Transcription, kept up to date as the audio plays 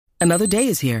Another day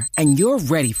is here, and you're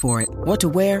ready for it. What to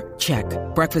wear? Check.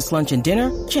 Breakfast, lunch, and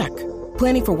dinner? Check.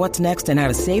 Planning for what's next and how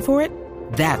to save for it?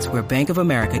 That's where Bank of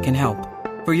America can help.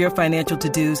 For your financial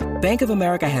to-dos, Bank of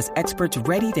America has experts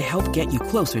ready to help get you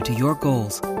closer to your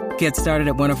goals. Get started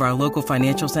at one of our local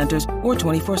financial centers or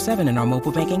 24/7 in our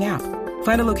mobile banking app.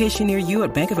 Find a location near you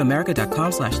at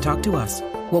bankofamerica.com/talktous.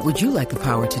 What would you like the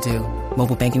power to do?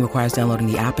 Mobile banking requires downloading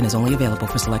the app and is only available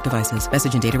for select devices.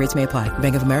 Message and data rates may apply.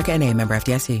 Bank of America N.A., member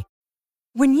FDIC.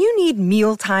 When you need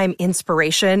mealtime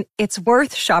inspiration, it's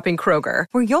worth shopping Kroger,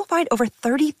 where you'll find over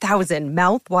 30,000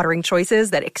 mouth-watering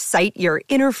choices that excite your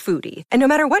inner foodie. And no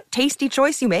matter what tasty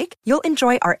choice you make, you'll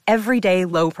enjoy our everyday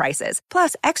low prices,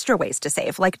 plus extra ways to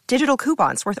save, like digital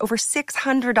coupons worth over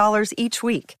 $600 each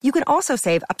week. You can also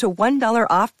save up to $1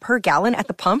 off per gallon at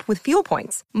the pump with fuel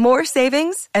points. More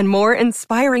savings and more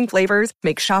inspiring flavors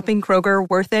make shopping Kroger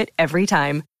worth it every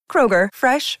time. Kroger,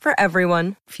 fresh for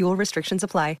everyone. Fuel restrictions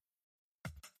apply.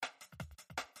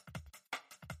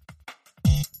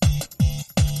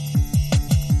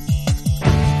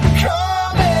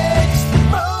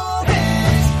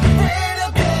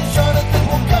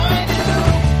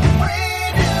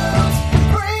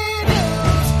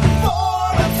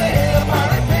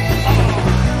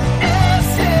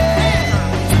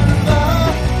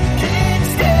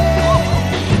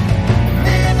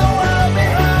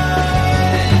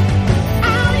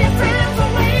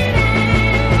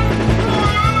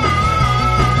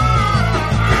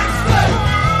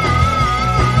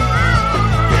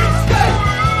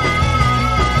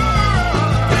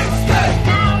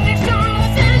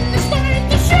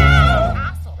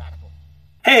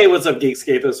 Hey, what's up,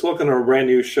 Geekscapists? Welcome to a brand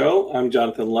new show. I'm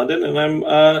Jonathan London, and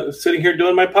I'm sitting here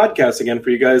doing my podcast again for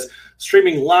you guys,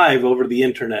 streaming live over the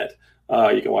internet.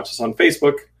 You can watch us on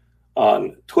Facebook,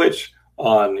 on Twitch,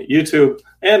 on YouTube,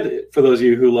 and for those of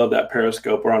you who love that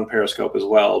Periscope, we're on Periscope as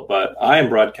well. But I am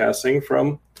broadcasting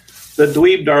from the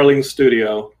Dweeb Darling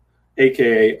studio,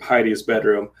 a.k.a. Heidi's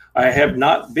bedroom. I have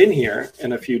not been here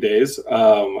in a few days.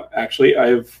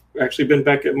 I've actually been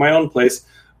back at my own place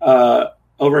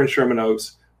over in Sherman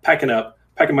Oaks, packing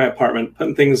my apartment,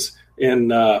 putting things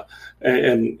in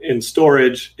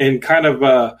storage, and kind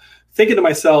of thinking to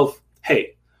myself,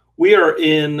 hey, we are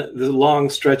in the long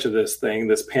stretch of this thing,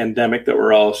 this pandemic that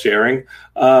we're all sharing.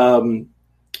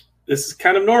 This is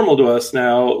kind of normal to us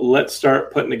now. Let's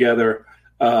start putting together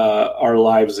our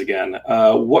lives again.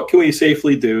 What can we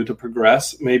safely do to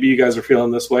progress? Maybe you guys are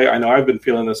feeling this way. I know I've been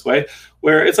feeling this way,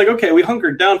 where it's like, okay, we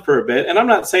hunkered down for a bit, and I'm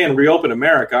not saying reopen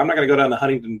America. I'm not going to go down to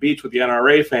Huntington Beach with the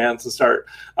NRA fans and start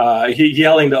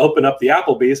yelling to open up the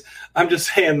Applebee's. I'm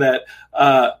just saying that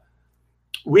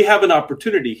we have an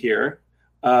opportunity here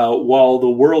while the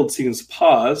world seems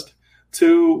paused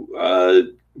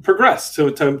to progress,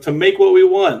 to make what we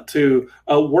want, to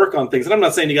work on things. And I'm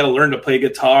not saying you got to learn to play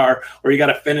guitar or you got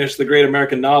to finish the great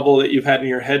American novel that you've had in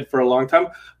your head for a long time.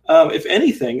 If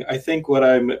anything, I think what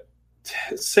I'm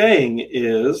saying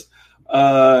is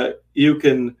you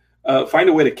can find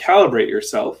a way to calibrate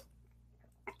yourself,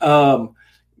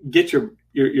 get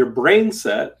your brain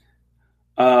set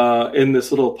in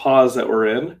this little pause that we're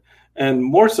in. And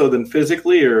more so than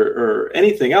physically or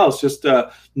anything else, just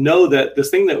know that this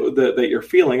thing that you're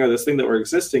feeling, or this thing that we're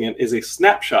existing in, is a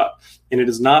snapshot, and it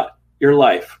is not your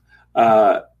life.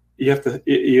 You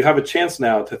have a chance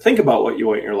now to think about what you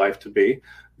want your life to be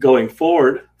going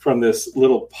forward from this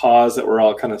little pause that we're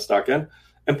all kind of stuck in,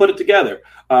 and put it together.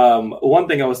 One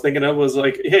thing I was thinking of was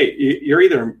like, hey, you're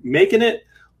either making it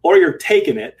or you're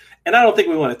taking it, and I don't think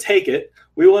we want to take it.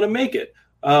 We want to make it.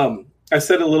 I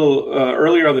said a little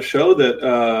earlier on the show that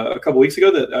a couple weeks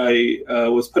ago that I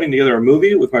was putting together a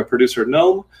movie with my producer,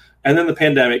 Gnome, and then the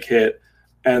pandemic hit,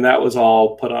 and that was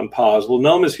all put on pause. Well,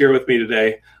 Gnome is here with me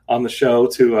today on the show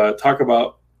to talk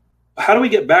about how do we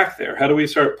get back there? How do we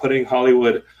start putting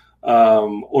Hollywood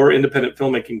or independent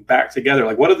filmmaking back together?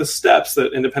 Like, what are the steps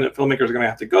that independent filmmakers are going to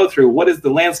have to go through? What is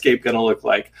the landscape going to look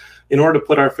like in order to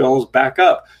put our films back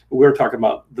up? We're talking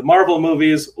about the Marvel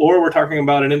movies, or we're talking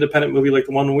about an independent movie like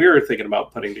the one we were thinking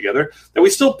about putting together, that we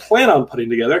still plan on putting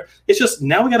together. It's just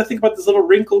now we got to think about this little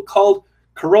wrinkle called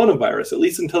coronavirus, at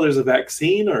least until there's a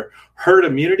vaccine or herd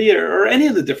immunity or any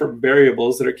of the different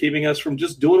variables that are keeping us from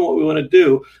just doing what we want to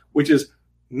do, which is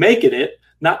making it,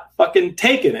 not fucking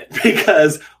taking it,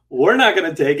 because we're not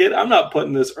going to take it. I'm not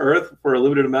putting this earth for a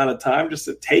limited amount of time just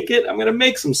to take it. I'm going to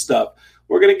make some stuff.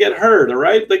 We're going to get hurt. All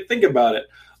right. Like, think about it.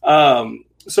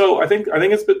 So I think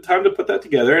it's been time to put that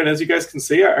together. And as you guys can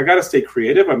see, I got to stay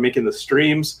creative. I'm making the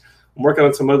streams. I'm working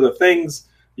on some other things.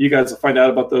 You guys will find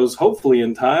out about those hopefully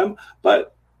in time,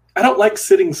 but I don't like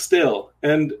sitting still.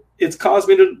 And it's caused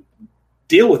me to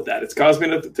deal with that. It's caused me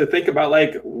to think about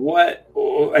what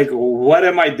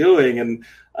am I doing, and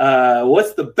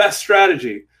what's the best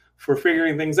strategy for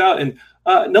figuring things out. And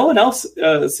no one else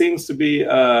seems to be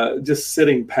just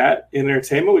sitting pat in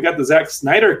entertainment. We got the Zack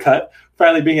Snyder cut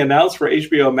finally being announced for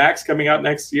HBO Max coming out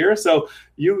next year. So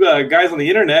you guys on the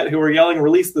internet who are yelling,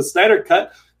 release the Snyder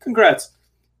cut, congrats,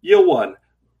 you won.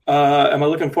 Am I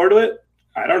looking forward to it?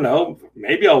 I don't know.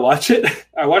 Maybe I'll watch it.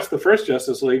 I watched the first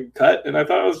Justice League cut, and I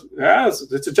thought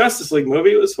it's a Justice League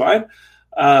movie. It was fine.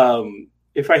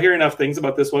 If I hear enough things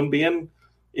about this one being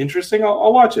interesting,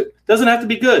 I'll watch it. Doesn't have to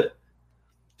be good.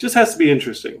 Just has to be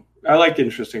interesting. I like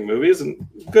interesting movies, and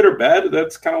good or bad,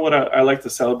 that's kind of what I like to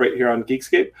celebrate here on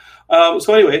Geekscape.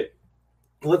 So anyway,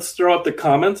 let's throw up the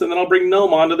comments, and then I'll bring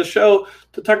Noam onto the show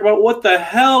to talk about what the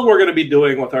hell we're going to be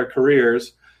doing with our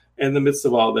careers in the midst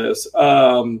of all this.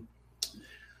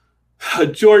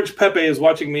 George Pepe is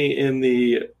watching me in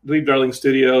the Dweeb Darling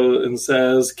studio and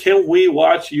says, can we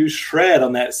watch you shred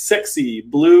on that sexy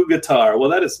blue guitar?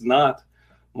 Well, that is not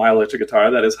my electric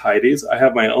guitar. That is Heidi's. I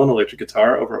have my own electric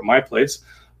guitar over at my place,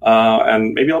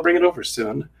 and maybe I'll bring it over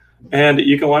soon. And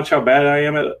you can watch how bad I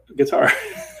am at guitar.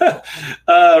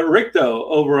 Rickdo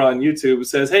over on YouTube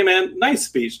says, hey, man, nice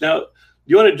speech. Now, do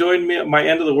you want to join me at my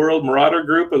End of the World Marauder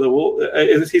group?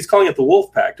 He's calling it the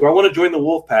Wolf Pack. Do I want to join the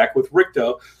Wolf Pack with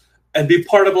Rickdo and be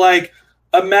part of like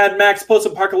a Mad Max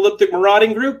post-apocalyptic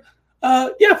marauding group?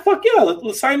 Yeah, fuck yeah.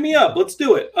 Let's sign me up. Let's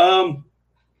do it.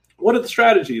 What are the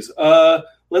strategies?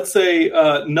 Let's say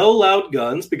no loud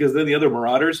guns, because then the other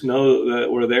marauders know that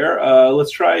we're there.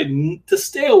 Let's try to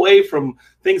stay away from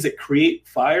things that create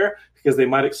fire, because they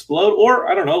might explode, or,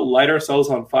 I don't know, light ourselves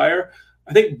on fire.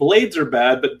 I think blades are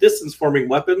bad, but distance-forming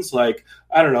weapons like,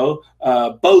 I don't know,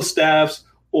 bow staffs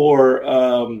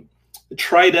or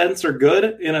tridents are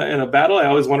good in a battle. I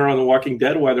always wonder on The Walking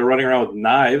Dead why they're running around with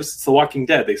knives. It's The Walking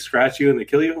Dead. They scratch you and they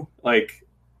kill you. Like,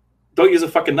 don't use a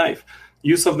fucking knife.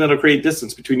 Use something that'll create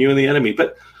distance between you and the enemy.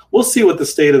 But we'll see what the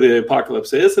state of the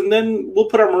apocalypse is, and then we'll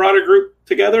put our Marauder group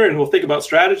together and we'll think about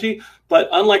strategy. But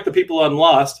unlike the people on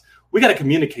Lost, we got to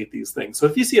communicate these things. So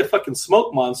if you see a fucking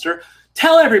smoke monster,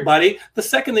 tell everybody the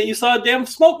second that you saw a damn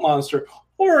smoke monster,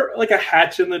 or like a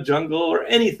hatch in the jungle or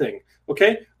anything.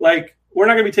 Okay? Like, we're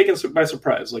not going to be taken by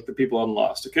surprise like the people on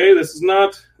Lost. Okay? This is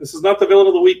not the villain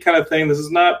of the week kind of thing. This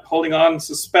is not holding on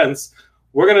suspense.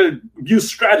 We're going to use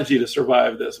strategy to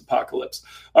survive this apocalypse.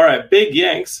 All right, Big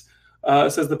Yanks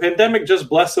says, the pandemic just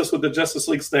blessed us with the Justice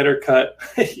League Snyder cut.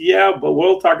 Yeah, but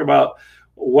we'll talk about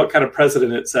what kind of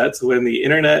precedent it sets when the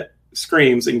internet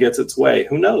screams and gets its way.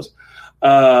 Who knows?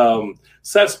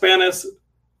 Seth Spanis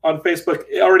on Facebook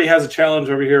already has a challenge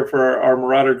over here for our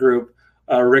Marauder group.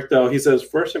 Rickdo, he says,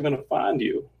 first I'm going to find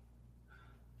you.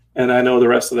 And I know the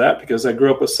rest of that because I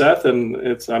grew up with Seth, and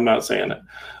I'm not saying it.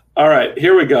 All right,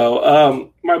 here we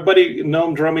go. My buddy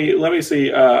Noam Drummy, let me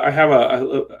see. I have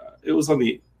it was on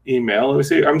the email. Let me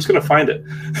see. I'm just going to find it.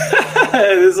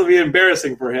 This will be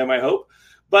embarrassing for him, I hope.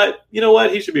 But you know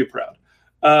what? He should be proud.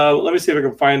 Let me see if I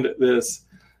can find this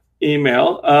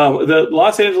email. The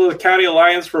Los Angeles County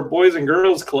Alliance for Boys and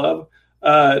Girls Club.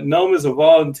 Noam is a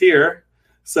volunteer.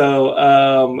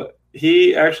 So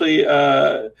he actually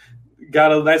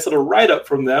got a nice little write-up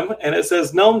from them, and it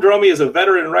says, Noam Dromi is a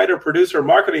veteran writer, producer,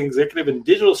 marketing executive, and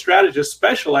digital strategist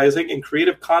specializing in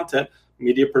creative content,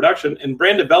 media production, and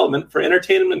brand development for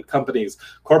entertainment companies,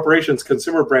 corporations,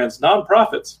 consumer brands,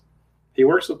 nonprofits. He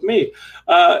works with me.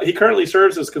 He currently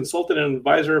serves as consultant and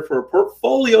advisor for a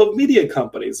portfolio of media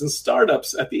companies and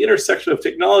startups at the intersection of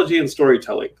technology and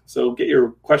storytelling. So get your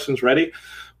questions ready.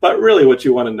 But really what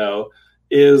you want to know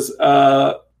is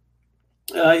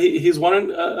he's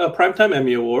won a Primetime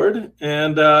Emmy Award,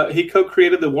 and he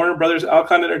co-created the Warner Brothers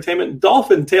Alcon Entertainment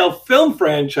Dolphin Tale film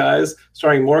franchise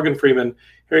starring Morgan Freeman,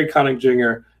 Harry Connick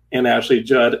Jr., and Ashley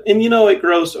Judd. And you know, it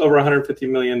grossed over $150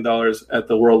 million at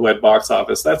the worldwide box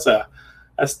office. That's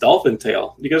Dolphin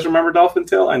Tale. You guys remember Dolphin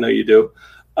Tale? I know you do.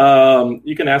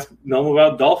 You can ask Noam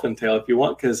about Dolphin Tale if you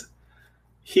want, because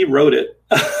he wrote it.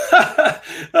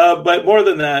 But more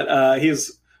than that,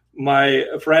 he's my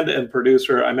friend and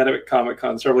producer. I met him at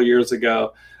Comic-Con several years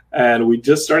ago, and we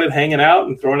just started hanging out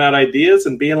and throwing out ideas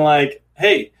and being like,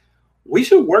 hey, we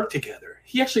should work together.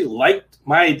 He actually liked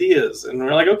my ideas, and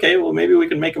we're like, okay, well, maybe we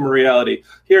can make them a reality.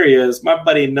 Here he is, my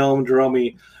buddy Noam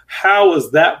Dromi. How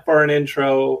was that for an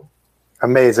intro?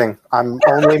 Amazing. I'm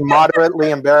only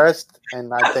moderately embarrassed,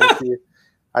 and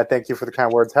I thank you for the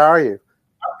kind words. How are you?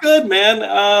 I'm good,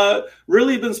 man.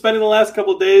 Really been spending the last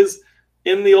couple of days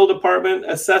in the old apartment,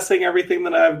 assessing everything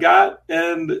that I've got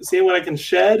and seeing what I can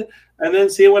shed, and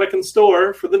then seeing what I can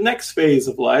store for the next phase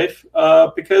of life.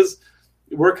 Because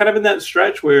we're kind of in that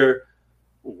stretch where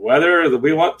whether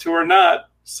we want to or not,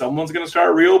 someone's going to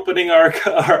start reopening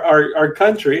our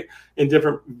country in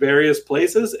different various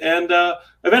places. And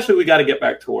eventually we got to get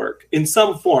back to work in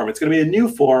some form. It's going to be a new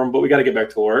form, but we got to get back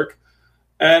to work.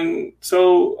 And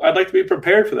so I'd like to be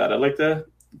prepared for that. I'd like to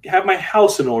have my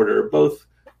house in order, both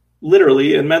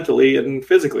literally and mentally and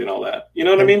physically and all that. You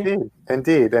know what I mean?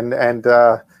 Indeed. And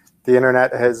the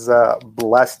internet has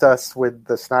blessed us with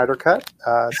the Snyder Cut.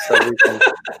 So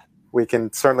we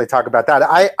can certainly talk about that.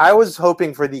 I was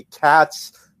hoping for the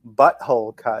Cat's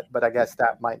butthole cut, but I guess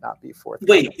that might not be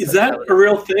forthcoming. Wait, is that a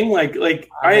real thing?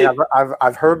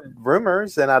 I've heard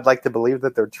rumors, and I'd like to believe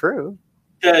that they're true.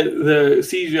 The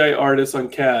CGI artists on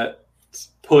Cat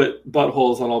put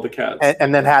buttholes on all the cats,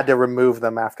 and then had to remove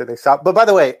them after they stopped. But by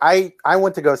the way, I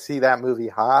went to go see that movie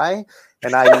High,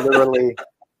 and I literally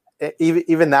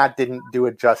even that didn't do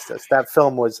it justice. That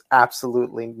film was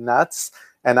absolutely nuts,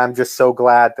 and I'm just so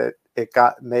glad that it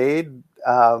got made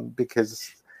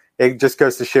because it just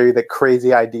goes to show you that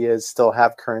crazy ideas still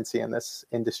have currency in this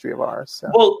industry of ours. So.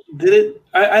 Well, did it?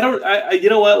 I don't. You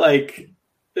know what? Like,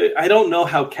 I don't know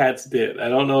how Cats did. I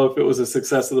don't know if it was a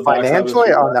success of the box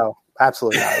financially. Oh no,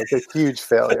 absolutely not. It's a huge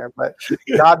failure. But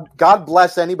God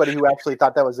bless anybody who actually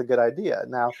thought that was a good idea.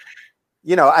 Now,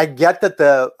 you know, I get that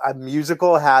a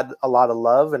musical had a lot of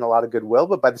love and a lot of goodwill,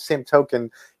 but by the same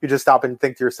token, you just stop and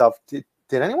think to yourself, did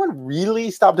anyone really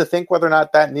stop to think whether or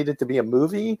not that needed to be a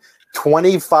movie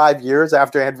 25 years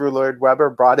after Andrew Lloyd Webber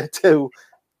brought it to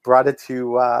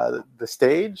the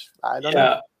stage? I don't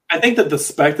know. I think that the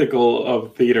spectacle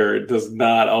of theater does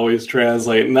not always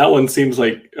translate. And that one seems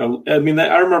like, I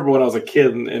remember when I was a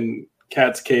kid and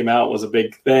Cats came out was a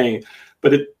big thing,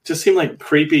 but it just seemed like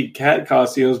creepy cat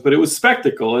costumes, but it was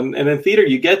spectacle. And in theater,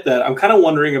 you get that. I'm kind of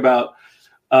wondering about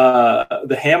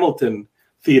the Hamilton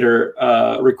theater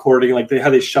recording, like how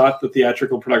they shot the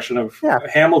theatrical production of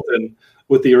Hamilton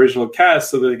with the original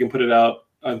cast so that they can put it out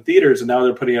on theaters. And now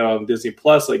they're putting it out on Disney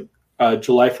Plus, like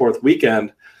July 4th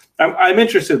weekend. I'm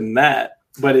interested in that,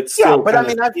 but it's still. Yeah, but I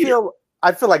mean,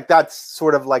 I feel like that's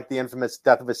sort of like the infamous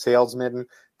Death of a Salesman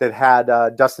that had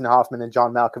Dustin Hoffman and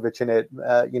John Malkovich in it,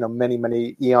 many,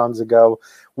 many eons ago,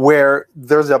 where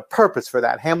there's a purpose for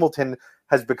that. Hamilton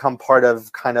has become part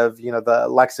of kind of, the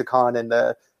lexicon and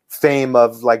the fame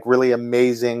of like really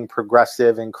amazing,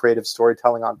 progressive and creative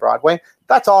storytelling on Broadway.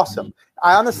 That's awesome.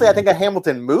 I think a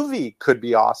Hamilton movie could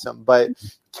be awesome, but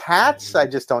Cats, I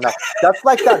just don't know. That's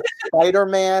like that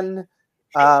Spider-Man.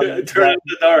 Turn in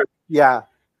the dark. Yeah.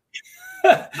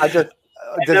 I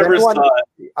never saw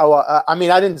it.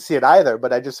 I didn't see it either,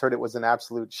 but I just heard it was an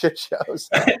absolute shit show. So.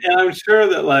 And I'm sure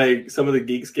that like some of the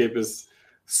Geekscapists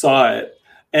saw it,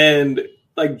 and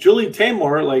like Julie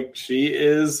Taymor, like she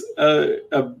is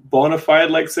a bona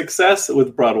fide like success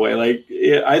with Broadway. Like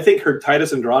I think her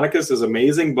Titus Andronicus is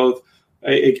amazing, both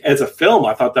as a film.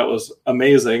 I thought that was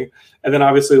amazing, and then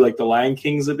obviously like The Lion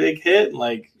King's a big hit.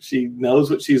 Like she knows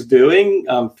what she's doing,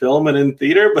 film and in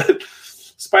theater. But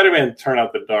Spider-Man, turn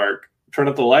out the dark, turn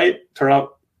out the light,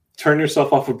 turn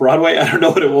yourself off of Broadway. I don't know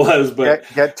what it was, but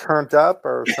get turned up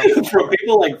or something. From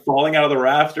people like falling out of the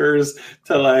rafters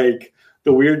to like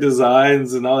the weird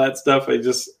designs and all that stuff. I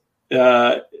just,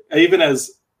 even as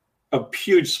a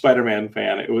huge Spider-Man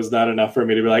fan, it was not enough for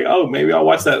me to be like, oh, maybe I'll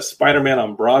watch that Spider-Man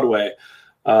on Broadway.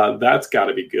 That's got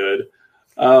to be good.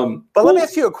 But let me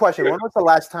ask you a question. When was the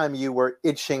last time you were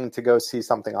itching to go see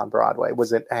something on Broadway?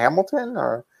 Was it Hamilton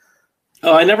or?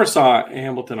 Oh, I never saw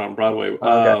Hamilton on Broadway.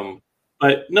 Okay.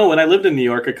 But no, when I lived in New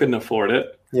York, I couldn't afford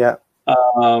it. Yeah.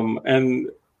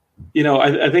 And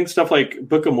I think stuff like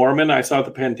Book of Mormon, I saw at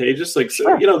the Pantages. Like,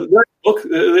 sure.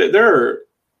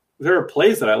 There are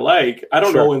plays that I like. I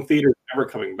don't know when theater's ever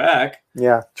coming back.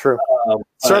 Yeah, true.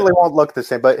 Certainly won't look the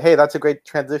same. But hey, that's a great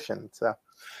transition. So.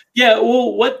 Yeah.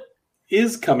 Well, what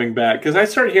is coming back? Because I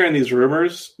started hearing these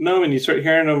rumors, and you start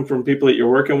hearing them from people that you're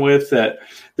working with, that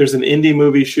there's an indie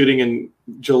movie shooting in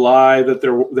July that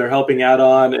they're helping out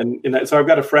on, and so I've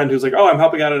got a friend who's like, oh, I'm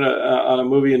helping out on a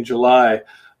movie in July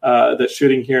that's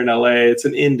shooting here in LA. It's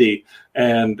an indie,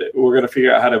 and we're going to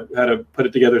figure out how to put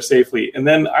it together safely. And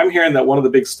then I'm hearing that one of the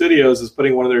big studios is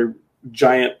putting one of their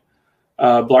giant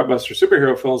blockbuster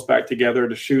superhero films back together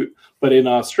to shoot, but in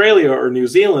Australia or New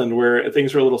Zealand where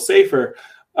things are a little safer.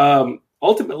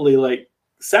 Ultimately, like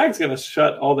SAG's going to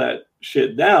shut all that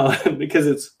shit down because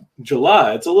it's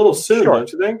July. It's a little soon,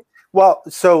 don't you think? Well,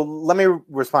 so let me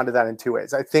respond to that in two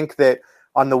ways. I think that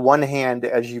on the one hand,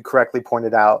 as you correctly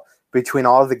pointed out, between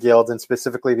all of the guilds and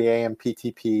specifically the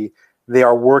AMPTP, they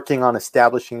are working on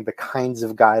establishing the kinds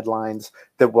of guidelines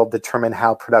that will determine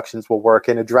how productions will work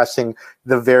and addressing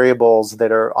the variables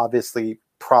that are obviously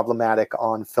problematic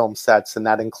on film sets. And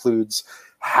that includes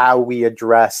how we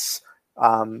address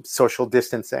social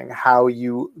distancing, how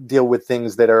you deal with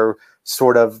things that are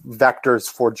sort of vectors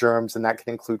for germs, and that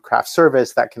can include craft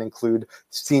service, that can include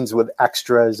scenes with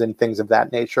extras and things of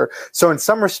that nature. So in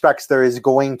some respects, there is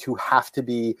going to have to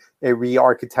be a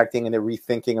re-architecting and a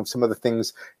rethinking of some of the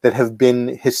things that have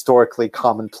been historically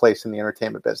commonplace in the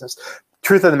entertainment business.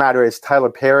 Truth of the matter is, Tyler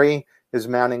Perry is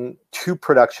mounting 2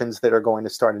 productions that are going to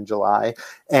start in July,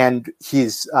 and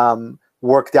he's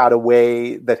worked out a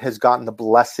way that has gotten the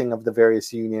blessing of the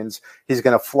various unions. He's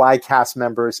going to fly cast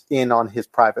members in on his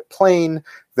private plane.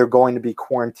 They're going to be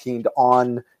quarantined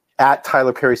at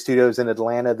Tyler Perry Studios in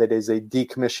Atlanta, that is a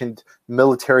decommissioned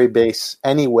military base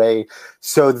anyway.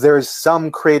 So there's some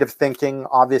creative thinking.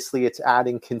 Obviously, it's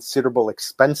adding considerable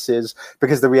expenses,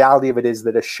 because the reality of it is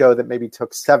that a show that maybe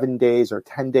took 7 days or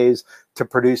 10 days to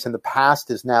produce in the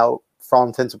past is now, for all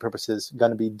intents and purposes,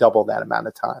 going to be double that amount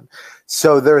of time.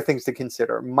 So there are things to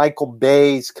consider. Michael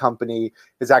Bay's company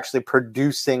is actually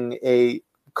producing a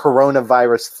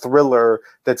coronavirus thriller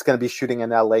that's going to be shooting in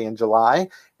LA in July.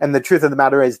 And the truth of the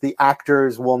matter is, the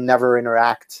actors will never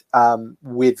interact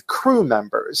with crew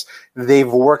members. They've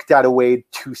worked out a way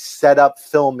to set up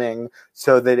filming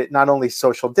so that it not only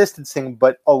social distancing,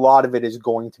 but a lot of it is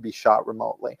going to be shot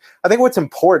remotely. I think what's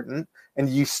important, and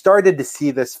you started to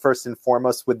see this first and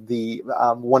foremost with the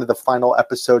one of the final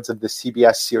episodes of the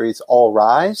CBS series All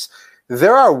Rise,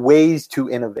 there are ways to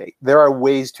innovate. There are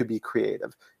ways to be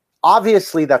creative.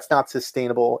 Obviously, that's not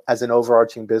sustainable as an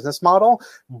overarching business model,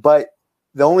 but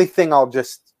the only thing I'll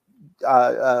just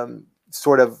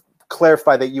sort of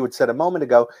clarify that you had said a moment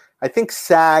ago, I think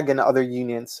SAG and other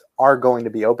unions are going to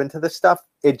be open to this stuff.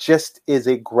 It just is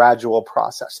a gradual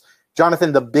process.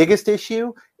 Jonathan, the biggest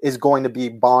issue is going to be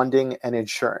bonding and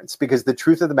insurance, because the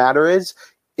truth of the matter is,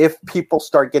 if people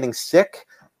start getting sick,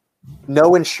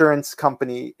 no insurance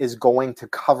company is going to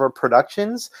cover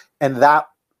productions. And that,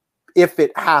 if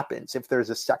it happens, if there's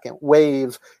a second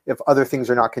wave, if other things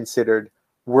are not considered,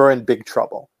 we're in big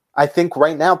trouble. I think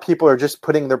right now people are just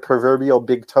putting their proverbial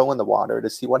big toe in the water to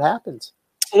see what happens.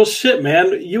 Well, shit,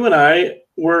 man. You and I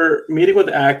were meeting with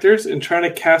actors and trying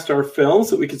to cast our films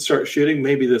that we could start shooting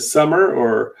maybe this summer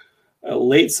or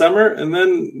late summer, and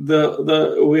then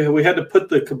we had to put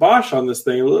the kibosh on this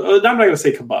thing. I'm not going to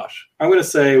say kibosh. I'm going to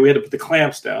say we had to put the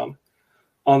clamps down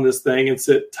on this thing and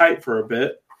sit tight for a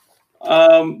bit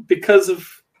because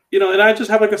of, and I just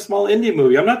have like a small indie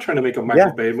movie. I'm not trying to make a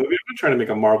Michael Bay movie. I'm not trying to make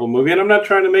a Marvel movie, and I'm not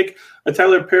trying to make a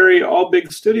Tyler Perry all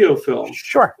big studio film.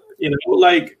 Sure.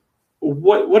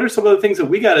 What are some of the things that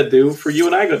we got to do for you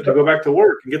and I to go back to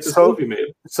work and get this movie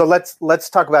made? So let's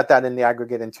talk about that in the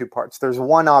aggregate in 2 parts. There's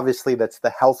one, obviously, that's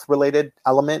the health related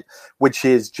element, which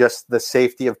is just the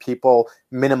safety of people,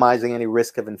 minimizing any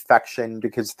risk of infection,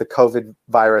 because the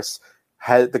coronavirus,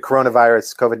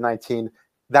 COVID-19,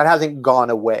 that hasn't gone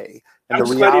away. And I'm the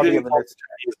just glad you reality didn't of call it it the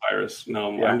Chinese virus.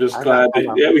 No, Yeah, I'm just I glad.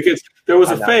 know. Because there was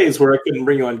a phase where I couldn't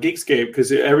bring you on Geekscape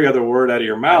because every other word out of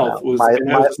your mouth was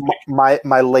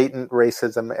my latent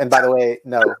racism. And by the way,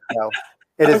 no,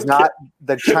 it is not.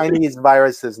 The Chinese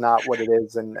virus is not what it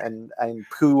is, and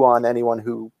poo on anyone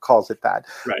who calls it that.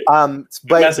 Right.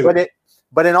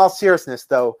 But in all seriousness,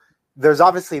 though, there's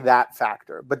obviously that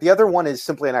factor. But the other one is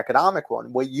simply an economic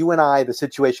one. What you and I, the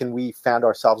situation we found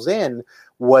ourselves in,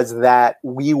 was that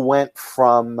we went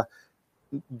from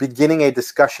beginning a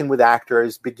discussion with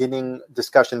actors, beginning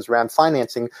discussions around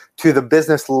financing, to the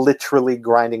business literally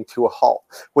grinding to a halt,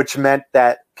 which meant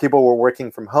that people were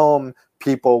working from home,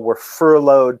 people were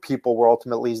furloughed, people were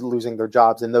ultimately losing their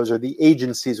jobs. And those are the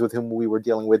agencies with whom we were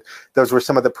dealing with. Those were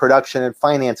some of the production and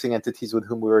financing entities with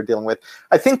whom we were dealing with.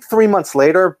 I think 3 months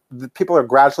later, people are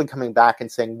gradually coming back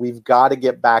and saying, we've got to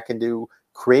get back into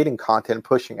creating content and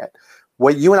pushing it.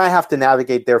 What you and I have to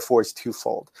navigate, therefore, is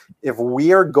twofold. If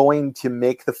we are going to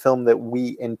make the film that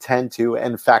we intend to,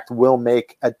 in fact, will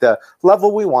make at the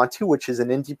level we want to, which is an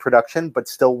indie production, but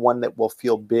still one that will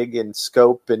feel big in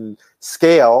scope and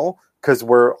scale, because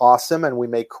we're awesome and we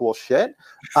make cool shit,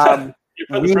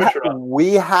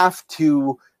 we have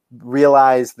to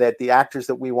realize that the actors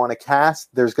that we want to cast,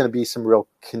 there's going to be some real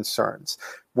concerns.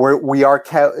 We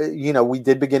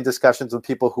did begin discussions with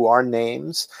people who are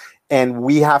names, and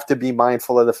we have to be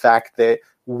mindful of the fact that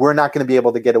we're not going to be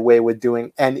able to get away with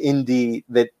doing an indie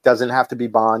that doesn't have to be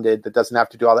bonded, that doesn't have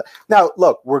to do all that. Now,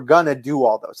 look, we're going to do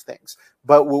all those things,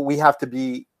 but what we have to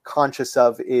be conscious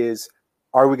of is,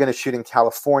 are we going to shoot in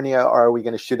California, or are we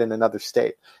going to shoot in another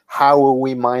state? How are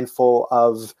we mindful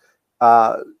of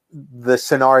the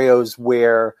scenarios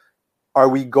where are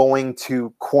we going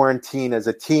to quarantine as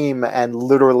a team and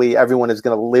literally everyone is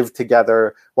going to live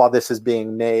together while this is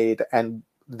being made? And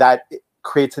that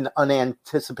creates an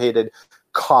unanticipated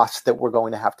costs that we're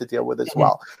going to have to deal with as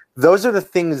well. Those are the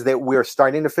things that we're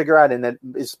starting to figure out, and that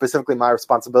is specifically my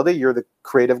responsibility. You're the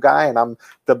creative guy, and I'm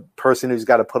the person who's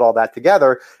got to put all that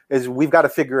together. Is we've got to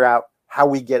figure out how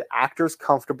we get actors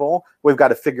comfortable. We've got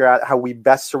to figure out how we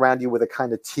best surround you with a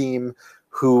kind of team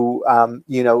who,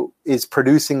 is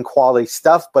producing quality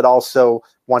stuff, but also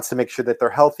wants to make sure that they're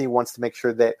healthy, wants to make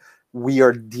sure that we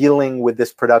are dealing with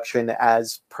this production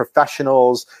as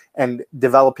professionals and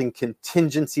developing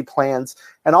contingency plans.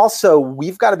 And also,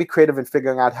 we've got to be creative in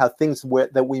figuring out how things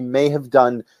that we may have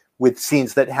done with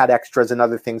scenes that had extras and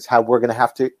other things, how we're going to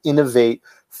have to innovate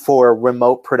for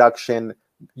remote production,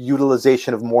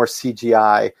 utilization of more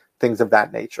CGI, things of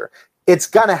that nature. It's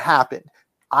going to happen.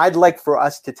 I'd like for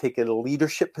us to take a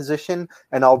leadership position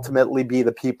and ultimately be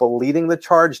the people leading the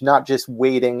charge, not just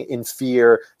waiting in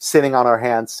fear, sitting on our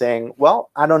hands saying,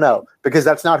 well, I don't know, because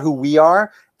that's not who we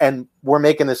are. And we're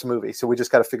making this movie. So we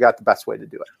just got to figure out the best way to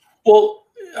do it. Well,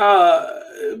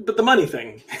 but the money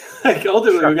thing, like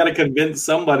ultimately we got to convince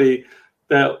somebody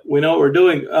that we know what we're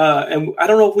doing. And I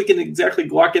don't know if we can exactly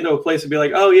walk into a place and be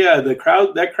like, oh yeah, that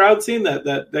crowd scene,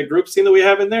 that group scene that we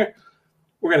have in there,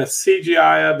 we're going to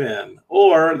CGI them in,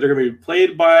 or they're going to be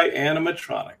played by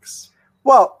animatronics.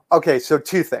 Well, okay, so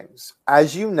two things.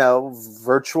 As you know,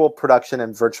 virtual production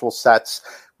and virtual sets,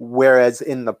 whereas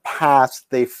in the past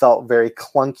they felt very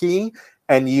clunky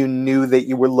and you knew that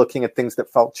you were looking at things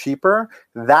that felt cheaper,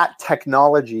 that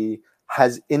technology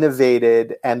has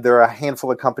innovated, and there are a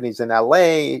handful of companies in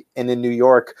LA and in New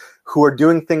York who are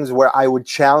doing things where I would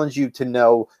challenge you to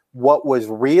know what was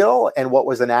real and what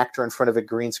was an actor in front of a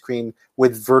green screen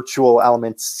with virtual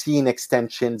elements, scene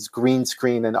extensions, green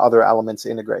screen, and other elements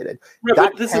integrated. Right,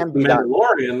 that this can be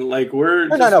Mandalorian. Done. Like we're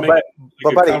but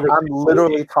buddy, I'm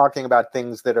literally talking about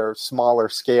things that are smaller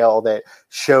scale, that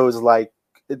shows like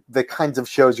the kinds of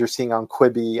shows you're seeing on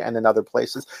Quibi and in other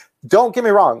places. Don't get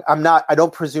me wrong. I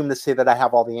don't presume to say that I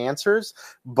have all the answers,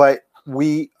 but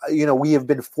we have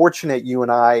been fortunate, you and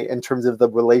I, in terms of the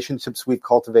relationships we've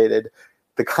cultivated,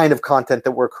 the kind of content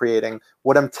that we're creating.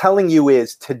 What I'm telling you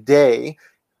is today,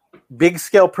 big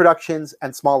scale productions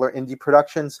and smaller indie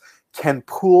productions can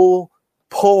pull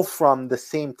from the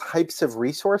same types of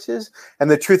resources.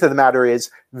 And the truth of the matter is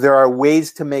there are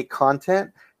ways to make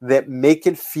content that make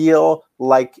it feel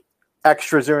like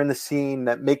extras are in the scene,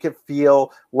 that make it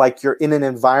feel like you're in an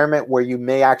environment where you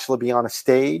may actually be on a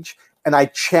stage. And I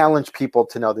challenge people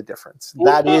to know the difference.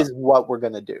 That is what we're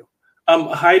going to do.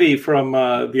 Heidi from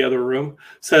the other room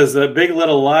says that Big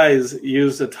Little Lies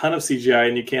used a ton of CGI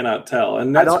and you cannot tell.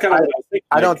 And that's kind of what I was thinking.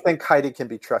 I don't think Heidi can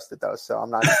be trusted, though, so I'm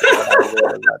not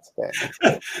sure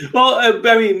that's Well,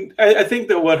 I mean, I think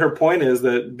that what her point is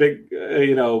that Big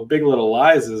Little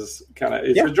Lies is kind of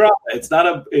a drama. It's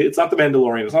not the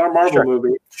Mandalorian. It's not a Marvel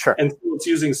movie. Sure. And it's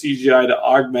using CGI to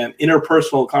augment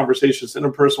interpersonal conversations,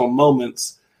 interpersonal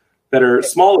moments that are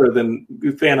smaller than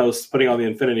Thanos putting on the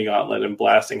Infinity Gauntlet and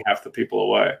blasting half the people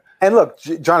away. And look,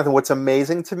 Jonathan, what's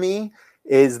amazing to me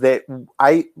is that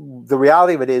the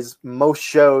reality of it is most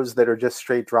shows that are just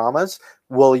straight dramas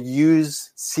will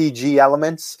use CG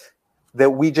elements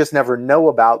that we just never know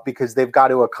about because they've got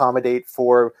to accommodate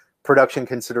for production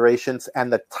considerations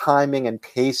and the timing and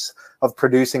pace of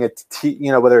producing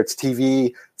whether it's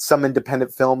TV, some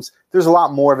independent films. There's a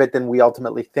lot more of it than we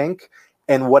ultimately think.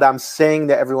 And what I'm saying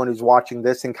to everyone who's watching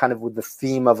this, and kind of with the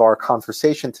theme of our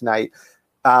conversation tonight,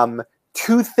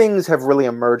 two things have really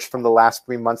emerged from the last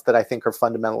 3 months that I think are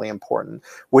fundamentally important,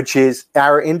 which is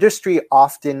our industry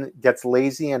often gets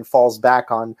lazy and falls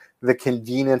back on the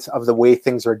convenience of the way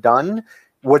things are done.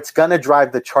 What's going to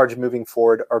drive the charge moving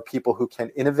forward are people who can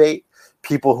innovate,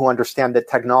 people who understand that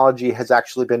technology has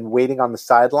actually been waiting on the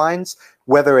sidelines,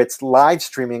 whether it's live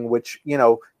streaming, which,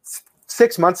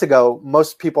 6 months ago,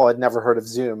 most people had never heard of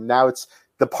Zoom. Now it's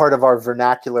the part of our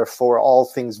vernacular for all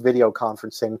things video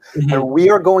conferencing. Mm-hmm. And we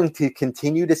are going to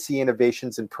continue to see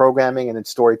innovations in programming and in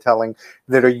storytelling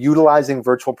that are utilizing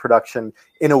virtual production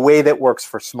in a way that works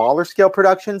for smaller scale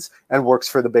productions and works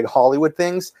for the big Hollywood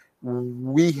things.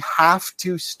 We have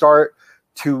to start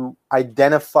to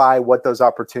identify what those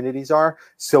opportunities are.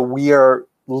 So we are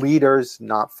leaders,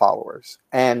 not followers.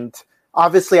 And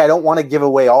obviously, I don't want to give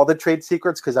away all the trade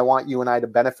secrets because I want you and I to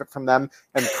benefit from them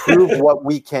and prove what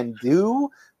we can do.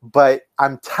 But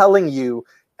I'm telling you,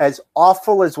 as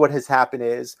awful as what has happened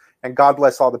is, and God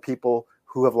bless all the people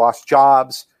who have lost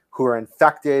jobs, who are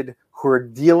infected, who are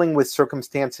dealing with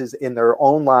circumstances in their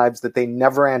own lives that they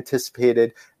never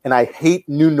anticipated. And I hate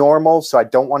new normal, so I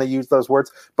don't want to use those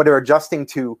words, but are adjusting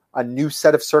to a new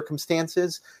set of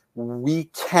circumstances. We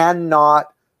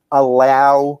cannot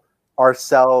allow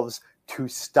ourselves to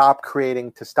stop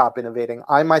creating, to stop innovating.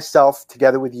 I myself,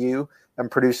 together with you I'm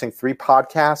producing 3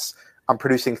 podcasts. I'm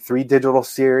producing 3 digital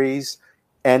series.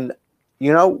 And,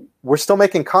 we're still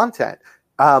making content.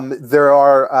 There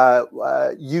are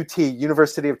UT,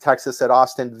 University of Texas at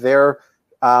Austin, their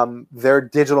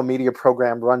digital media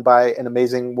program run by an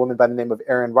amazing woman by the name of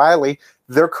Erin Riley.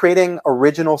 They're creating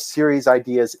original series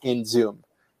ideas in Zoom.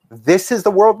 This is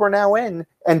the world we're now in.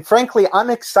 And frankly, I'm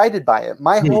excited by it.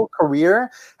 My whole career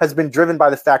has been driven by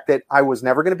the fact that I was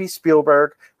never going to be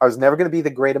Spielberg. I was never going to be the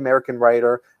great American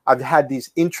writer. I've had these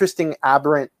interesting,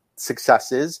 aberrant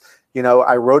successes.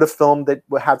 I wrote a film that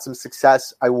had some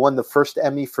success. I won the first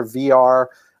Emmy for VR.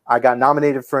 I got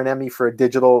nominated for an Emmy for a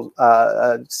digital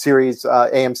series,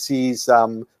 AMC's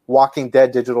Walking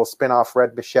Dead digital spinoff,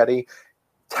 Red Machete.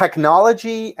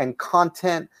 Technology and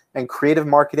content and creative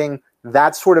marketing,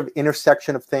 that sort of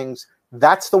intersection of things,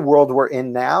 that's the world we're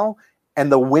in now.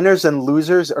 And the winners and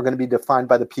losers are going to be defined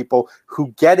by the people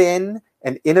who get in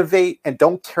and innovate and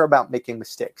don't care about making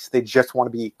mistakes. They just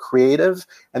want to be creative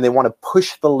and they want to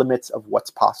push the limits of what's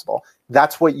possible.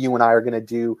 That's what you and I are going to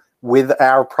do with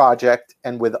our project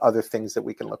and with other things that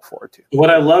we can look forward to.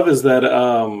 What I love is that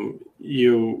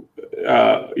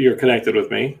you're connected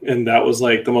with me, and that was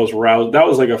like the most that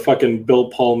was like a fucking Bill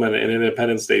Pullman in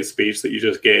Independence Day speech that you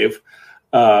just gave.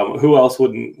 Who else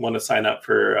wouldn't want to sign up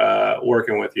for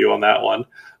working with you on that one?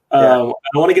 I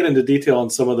want to get into detail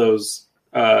on some of those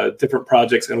different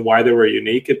projects and why they were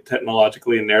unique and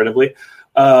technologically and narratively.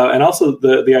 And also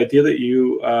the idea that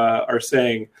you are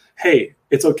saying, hey,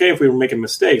 it's okay if we were making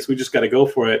mistakes. We just got to go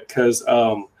for it because,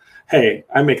 hey,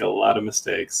 I make a lot of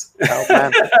mistakes. Oh,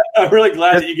 man. I'm really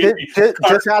glad that you gave me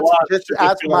just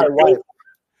ask my wife.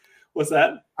 What's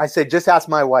that? I say just ask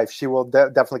my wife. She will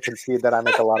definitely concede that I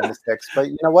make a lot of mistakes. But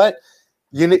you know what?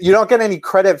 You don't get any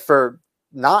credit for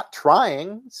not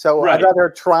trying. So right. I'd rather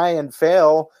try and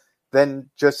fail than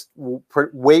just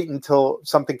wait until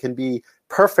something can be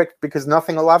perfect, because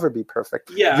nothing will ever be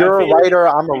perfect. Yeah, you're a writer.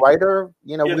 I'm a writer.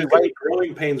 We write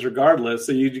growing pains regardless.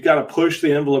 So you got to push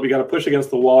the envelope. You got to push against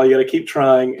the wall. You got to keep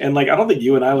trying. And I don't think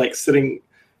you and I like sitting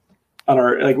on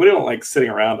our we don't like sitting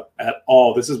around at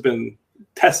all. This has been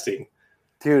testing,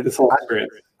 dude. This whole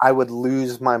experience. I would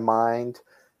lose my mind.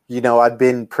 I've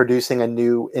been producing a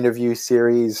new interview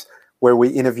series where we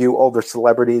interview older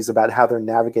celebrities about how they're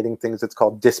navigating things. It's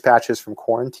called Dispatches from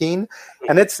Quarantine.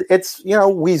 And it's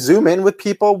we Zoom in with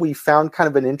people. We found kind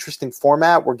of an interesting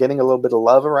format. We're getting a little bit of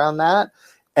love around that.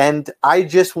 And I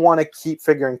just want to keep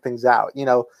figuring things out.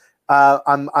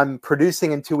 I'm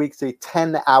producing in 2 weeks a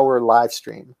 10-hour live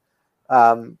stream.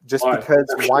 Because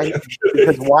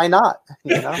why not?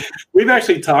 We've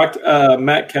actually talked,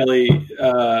 Matt Kelly,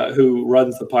 who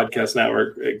runs the podcast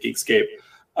network at Geekscape,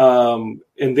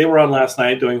 and they were on last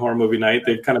night doing Horror Movie Night.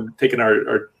 They've kind of taken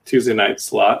our Tuesday night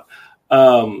slot. He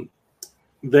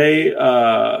does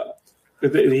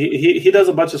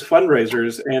a bunch of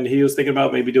fundraisers, and he was thinking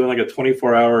about maybe doing like a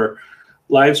 24-hour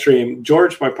live stream.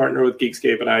 George, my partner with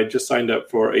Geekscape, and I just signed up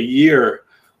for a year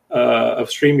of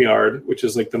StreamYard, which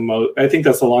is like the most. I think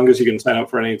that's the longest you can sign up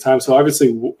for at any time. So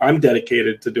obviously, I'm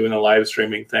dedicated to doing a live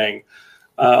streaming thing.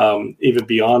 Even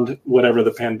beyond whatever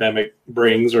the pandemic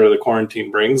brings or the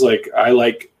quarantine brings. I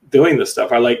like doing this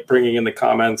stuff. I like bringing in the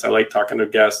comments. I like talking to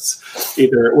guests,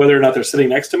 either whether or not they're sitting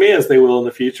next to me, as they will in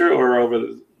the future, or over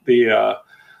the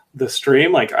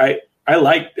stream. I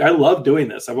love doing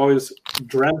this. I've always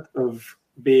dreamt of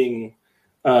being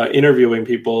interviewing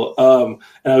people.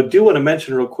 And I do want to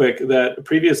mention real quick that a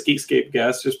previous Geekscape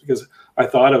guest, just because I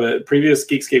thought of it, previous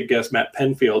Geekscape guest, Matt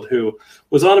Penfield, who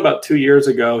was on about 2 years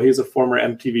ago. He's a former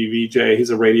MTV VJ.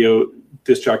 He's a radio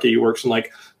disc jockey. He works in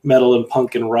metal and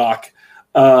punk and rock.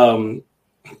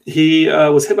 He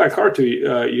was hit by a car 2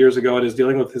 years ago and is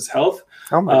dealing with his health.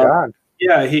 Oh my God.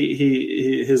 Yeah,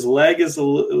 his leg is a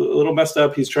little messed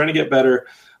up. He's trying to get better.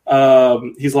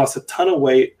 He's lost a ton of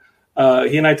weight.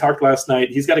 He and I talked last night.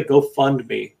 He's got a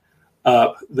GoFundMe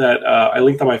that I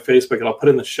linked on my Facebook, and I'll put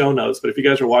in the show notes. But if you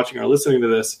guys are watching or listening to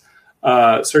this,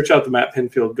 search out the Matt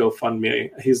Penfield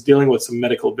GoFundMe. He's dealing with some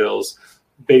medical bills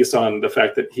based on the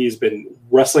fact that he's been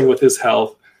wrestling with his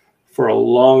health for a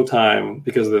long time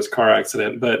because of this car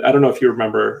accident. But I don't know if you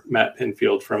remember Matt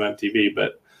Penfield from MTV,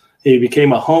 but he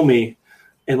became a homie.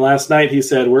 And last night he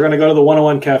said, we're going to go to the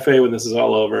 101 Cafe when this is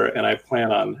all over, and I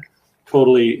plan on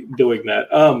totally doing that.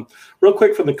 Real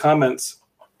quick from the comments,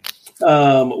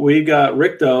 we got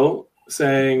Rickdo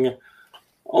saying,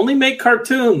 only make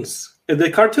cartoons. The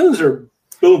cartoons are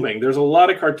booming. There's a lot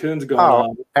of cartoons going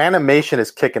on. Animation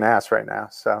is kicking ass right now.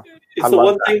 So it's the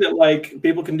one thing that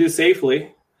people can do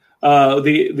safely.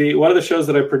 The one of the shows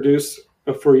that I produce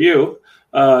for you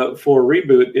for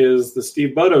Reboot is the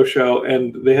Steve Bodo show,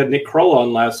 and they had Nick Kroll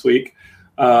on last week.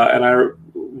 and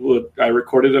I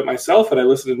recorded it myself, and I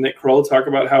listened to Nick Kroll talk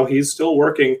about how he's still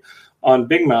working on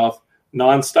Big Mouth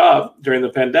nonstop during the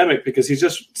pandemic because he's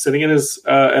just sitting in his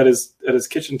at his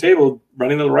kitchen table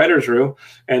running the writer's room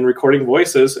and recording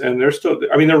voices, and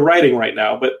they're writing right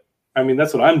now, but I mean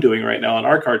that's what I'm doing right now on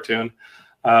our cartoon.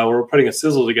 We're putting a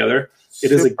sizzle together.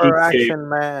 It is a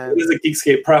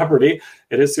Geekscape property.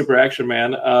 It is Super Action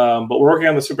Man, but we're working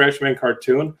on the Super Action Man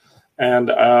cartoon,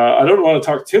 and I don't want to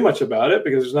talk too much about it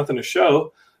because there's nothing to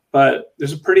show. But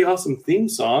there's a pretty awesome theme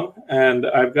song, and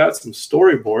I've got some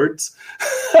storyboards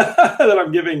that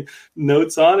I'm giving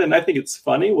notes on, and I think it's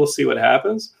funny. We'll see what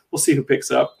happens. We'll see who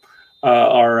picks up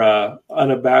our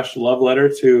unabashed love letter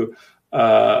to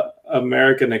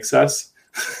American excess.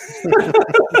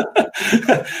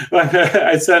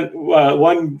 I sent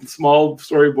one small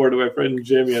storyboard to my friend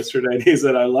Jim yesterday, and he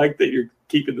said, "I like that you're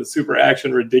keeping the super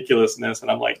action ridiculousness,"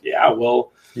 and I'm like, "Yeah,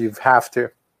 well, you have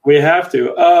to. We have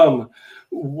to."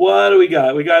 What do we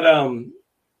got? We got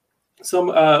some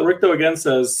Rick again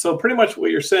says, so pretty much what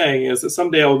you're saying is that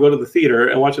someday I'll go to the theater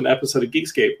and watch an episode of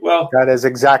Geekscape. Well, that is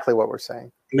exactly what we're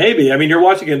saying. Maybe. I mean, you're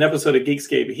watching an episode of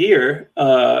Geekscape here.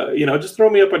 Just throw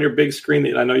me up on your big screen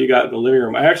that I know you got in the living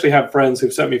room. I actually have friends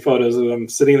who've sent me photos of them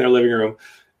sitting in their living room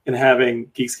and having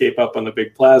Geekscape up on the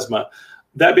big plasma.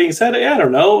 That being said, I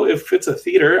don't know if it's a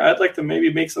theater. I'd like to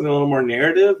maybe make something a little more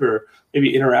narrative or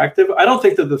maybe interactive. I don't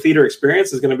think that the theater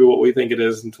experience is going to be what we think it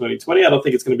is in 2020. I don't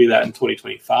think it's going to be that in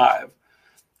 2025.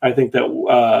 I think that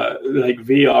like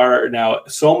VR now,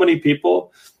 so many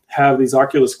people have these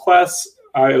Oculus Quests.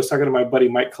 I was talking to my buddy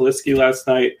Mike Kaliski last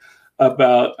night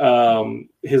about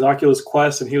his Oculus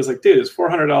Quest, and he was like, dude, it's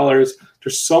 $400.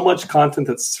 There's so much content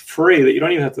that's free that you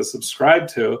don't even have to subscribe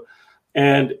to.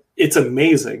 And it's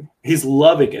amazing. He's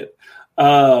loving it.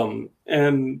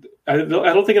 And I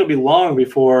don't think it'll be long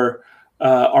before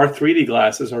our 3D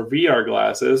glasses, our VR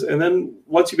glasses. And then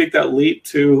once you make that leap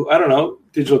to, I don't know,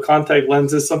 digital contact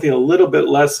lenses, something a little bit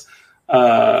less,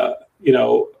 heavy,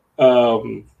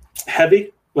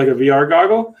 like a VR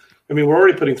goggle. I mean, we're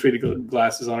already putting 3D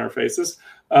glasses on our faces.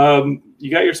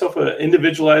 You got yourself an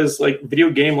individualized, like video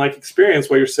game-like experience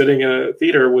while you're sitting in a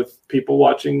theater with people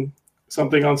watching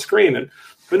something on screen. And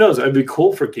who knows? It'd be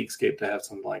cool for Geekscape to have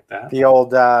something like that. The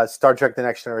old Star Trek: The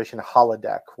Next Generation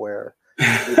holodeck, where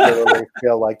you literally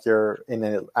feel like you're in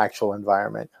an actual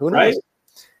environment. Who knows? Right?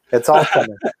 It's all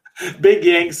coming. Big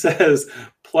Yank says,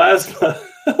 plasma.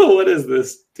 What is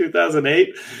this?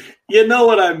 2008? You know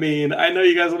what I mean. I know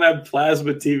you guys don't have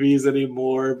plasma TVs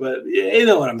anymore, but you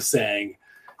know what I'm saying.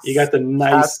 You got the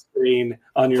nice screen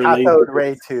on your cathode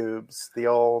ray tubes. The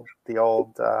old.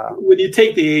 When you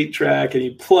take the 8-track and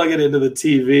you plug it into the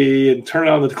TV and turn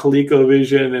on the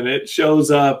ColecoVision, and it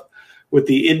shows up with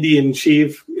the Indian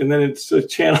chief, and then it's a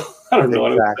channel. I don't know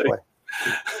exactly.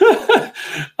 What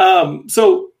I'm saying.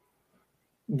 So,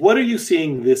 what are you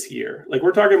seeing this year? Like,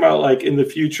 we're talking about, like, in the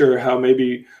future, how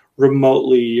maybe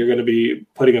remotely you're going to be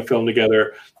putting a film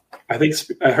together. I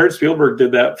heard Spielberg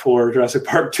did that for Jurassic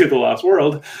Park 2: The Lost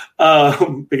World,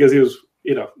 because he was,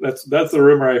 that's the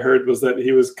rumor I heard, was that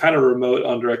he was kind of remote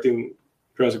on directing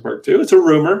Jurassic Park 2. It's a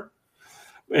rumor.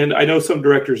 And I know some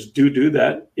directors do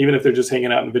that, even if they're just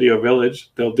hanging out in Video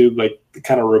Village. They'll do like the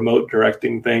kind of remote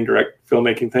directing thing, direct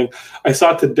filmmaking thing. I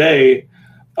saw today,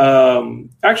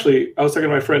 actually, I was talking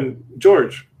to my friend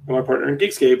George, my partner in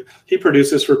Geekscape. He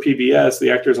produces for PBS,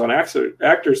 the Actors on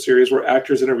Actors series, where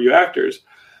actors interview actors.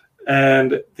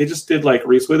 And they just did like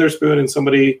Reese Witherspoon and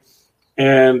somebody,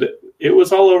 and it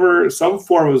was all over some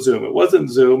form of Zoom. It wasn't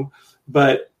Zoom,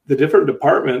 but the different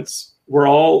departments were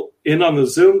all in on the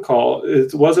Zoom call.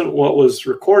 It wasn't what was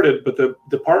recorded, but the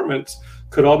departments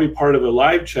could all be part of a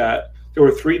live chat. There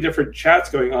were 3 different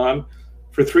chats going on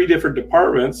for 3 different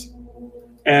departments,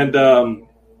 and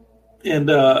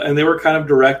they were kind of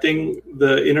directing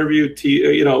the interview,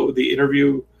 the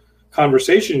interview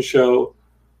conversation show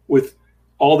with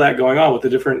all that going on, with the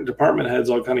different department heads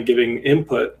all kind of giving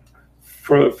input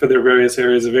for their various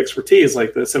areas of expertise,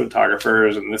 like the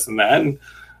cinematographers and this and that. And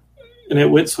it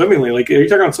went swimmingly. Like, are you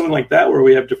talking about something like that where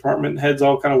we have department heads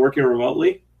all kind of working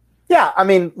remotely? Yeah. I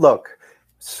mean, look,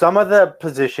 some of the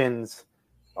positions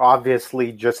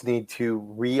obviously just need to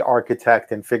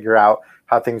re-architect and figure out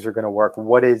how things are going to work.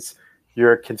 What is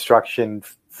your construction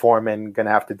foreman going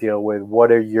to have to deal with?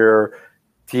 What are your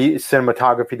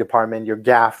cinematography department, your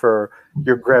gaffer,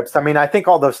 your grips? I mean, I think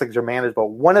all those things are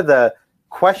manageable. One of the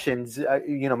questions,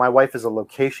 my wife is a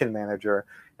location manager,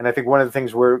 and I think one of the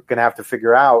things we're going to have to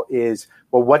figure out is,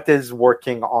 well, what does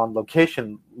working on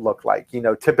location look like?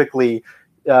 Typically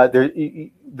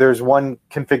there's one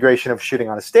configuration of shooting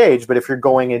on a stage, but if you're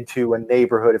going into a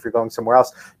neighborhood, if you're going somewhere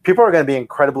else, people are going to be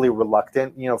incredibly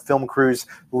reluctant. Film crews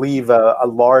leave a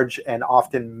large and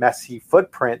often messy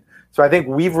footprint. So I think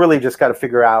we've really just got to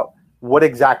figure out what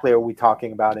exactly are we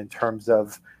talking about in terms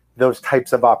of those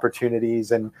types of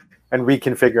opportunities and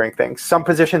reconfiguring things. Some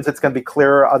positions it's going to be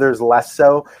clearer, others less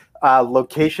so.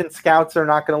 Location scouts are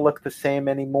not going to look the same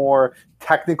anymore.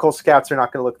 Technical scouts are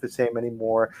not going to look the same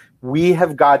anymore. We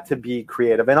have got to be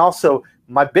creative. And also,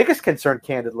 my biggest concern,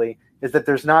 candidly, is that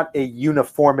there's not a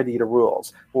uniformity to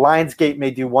rules. Lionsgate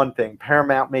may do one thing.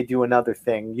 Paramount may do another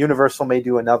thing. Universal may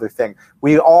do another thing.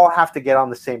 We all have to get on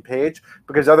the same page,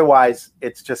 because otherwise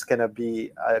it's just going to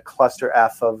be a cluster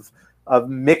F of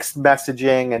mixed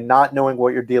messaging and not knowing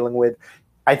what you're dealing with.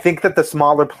 I think that the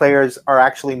smaller players are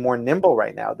actually more nimble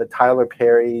right now. The Tyler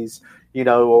Perrys,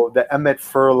 the Emmett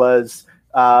Furlas,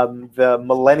 the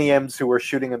Millenniums who are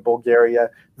shooting in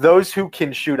Bulgaria. Those who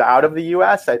can shoot out of the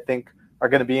U.S., I think, are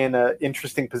going to be in an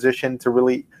interesting position to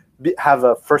really have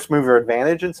a first mover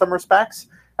advantage in some respects.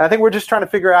 And I think we're just trying to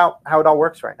figure out how it all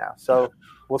works right now. So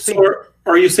we'll see. So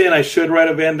are you saying I should write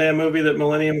a Van Damme movie that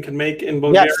Millennium can make in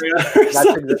Bulgaria? Yes,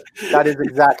 that is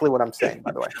exactly what I'm saying,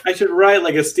 by the way. I should write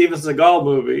like a Steven Seagal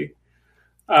movie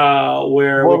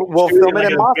where we'll film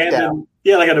it in Moscow.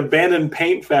 Like an abandoned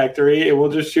paint factory, and we'll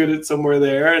just shoot it somewhere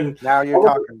there. And now you're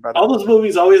talking about all those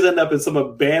movies always end up in some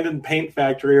abandoned paint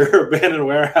factory or abandoned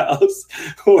warehouse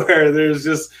where there's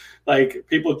just like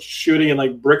people shooting and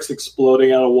like bricks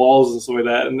exploding out of walls and stuff like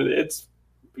that. And it's,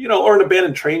 or an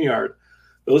abandoned train yard.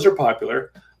 Those are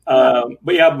popular. But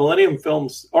yeah, Millennium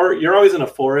Films, or you're always in a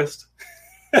forest.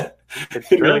 It's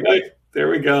true. There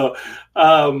we go.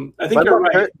 I think you're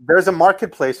right. There's a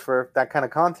marketplace for that kind of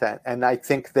content. And I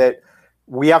think that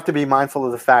we have to be mindful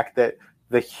of the fact that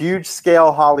the huge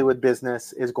scale Hollywood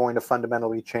business is going to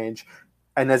fundamentally change.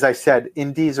 And as I said,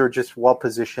 indies are just well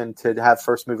positioned to have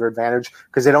first mover advantage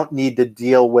because they don't need to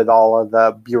deal with all of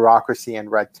the bureaucracy and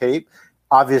red tape.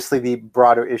 Obviously, the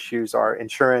broader issues are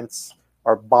insurance,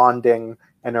 are bonding,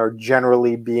 and are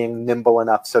generally being nimble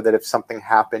enough so that if something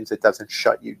happens, it doesn't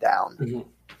shut you down.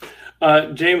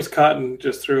 Mm-hmm. James Cotton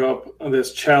just threw up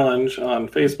this challenge on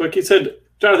Facebook. He said,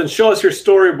 Jonathan, show us your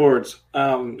storyboards.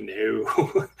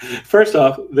 No. First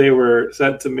off, they were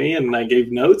sent to me and I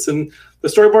gave notes, and the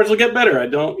storyboards will get better.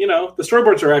 The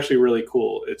storyboards are actually really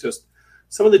cool. It's just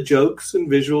some of the jokes and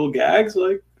visual gags,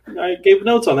 like I gave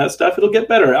notes on that stuff. It'll get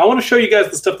better. I want to show you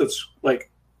guys the stuff that's like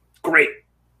great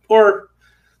or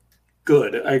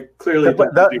good. I clearly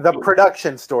the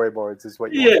production storyboards is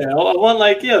what you want. I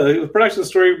want the production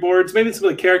storyboards, maybe some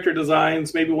of the character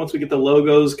designs. Maybe once we get the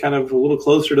logos kind of a little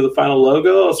closer to the final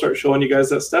logo, I'll start showing you guys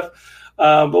that stuff.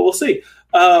 But we'll see.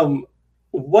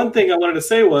 One thing I wanted to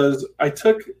say was I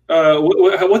took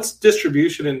what's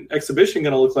distribution and exhibition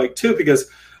going to look like too,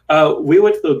 because we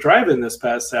went to the drive-in this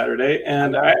past Saturday,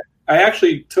 and I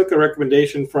actually took a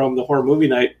recommendation from the Horror Movie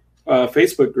Night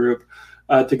Facebook group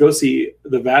to go see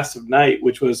The Vast of Night,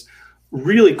 which was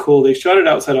really cool. They shot it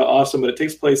outside of Austin, but it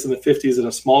takes place in the 50s in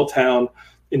a small town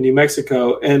in New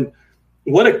Mexico. And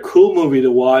what a cool movie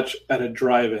to watch at a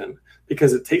drive-in,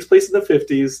 because it takes place in the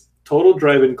 50s, total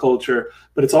drive-in culture,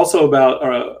 but it's also about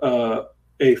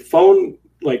a phone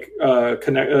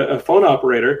a phone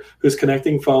operator who's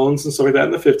connecting phones and stuff like that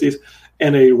in the 50s,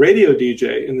 and a radio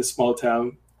DJ in this small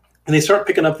town. And they start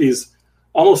picking up these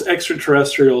almost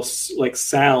extraterrestrial like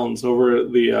sounds over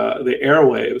the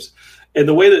airwaves. And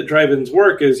the way that drive-ins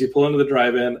work is you pull into the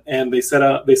drive-in and they send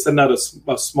out a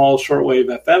small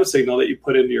shortwave FM signal that you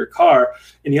put into your car,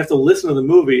 and you have to listen to the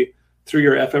movie through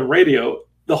your FM radio.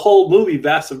 The whole movie,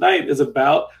 Vast of Night, is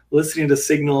about listening to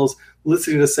signals,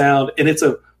 listening to sound, and it's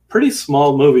a pretty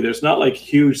small movie. There's not like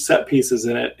huge set pieces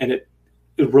in it, and it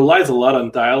relies a lot on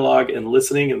dialogue and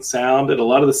listening and sound, and a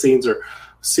lot of the scenes are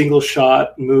single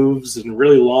shot moves and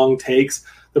really long takes.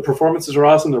 The performances are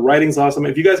awesome. The writing's awesome.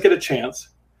 If you guys get a chance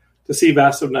to see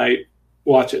Vast of Night,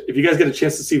 watch it. If you guys get a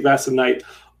chance to see Vast of Night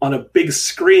on a big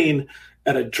screen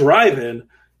at a drive-in,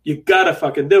 you gotta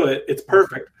fucking do it. It's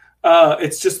perfect.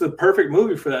 It's just the perfect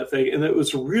movie for that thing, and it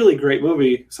was a really great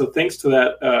movie. So thanks to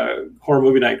that Horror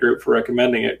Movie Night group for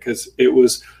recommending it, because it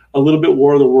was a little bit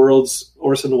War of the Worlds,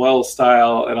 Orson Welles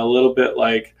style, and a little bit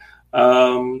like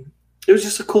it was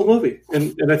just a cool movie,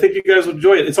 and I think you guys would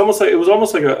enjoy it. It was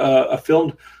almost like a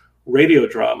filmed radio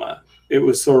drama. It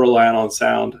was so reliant on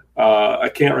sound. I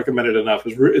can't recommend it enough.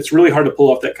 It's really hard to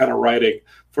pull off that kind of writing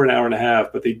for an hour and a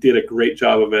half, but they did a great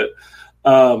job of it.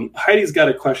 Heidi's got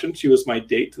a question. She was my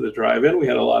date to the drive-in. We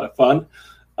had a lot of fun.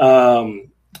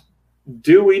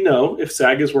 do we know if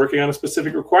SAG is working on a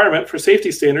specific requirement for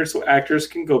safety standards so actors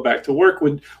can go back to work?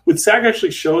 Would SAG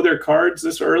actually show their cards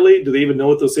this early? Do they even know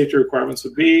what those safety requirements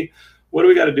would be? What do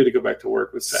we got to do to go back to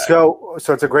work with SAG? So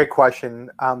it's a great question.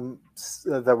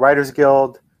 The Writers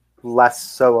Guild, less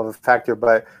so of a factor,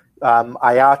 but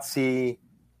IATSE,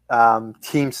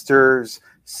 Teamsters,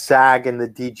 SAG, and the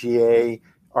DGA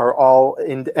are all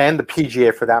in, and the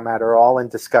PGA for that matter, are all in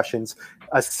discussions.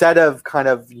 A set of kind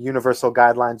of universal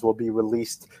guidelines will be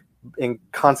released in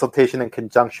consultation and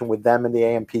conjunction with them and the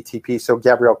AMPTP. So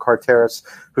Gabrielle Carteris,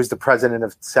 who's the president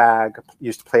of SAG,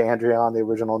 used to play Andrea on the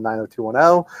original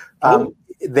 90210.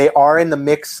 They are in the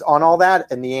mix on all that.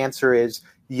 And the answer is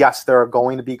yes, there are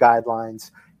going to be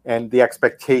guidelines. And the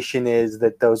expectation is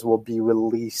that those will be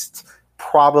released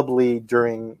probably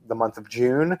during the month of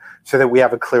June so that we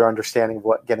have a clear understanding of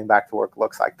what getting back to work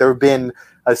looks like. There have been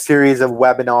a series of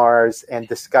webinars and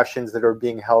discussions that are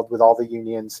being held with all the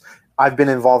unions. I've been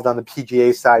involved on the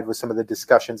PGA side with some of the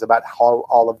discussions about how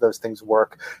all of those things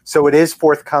work. So it is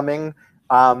forthcoming.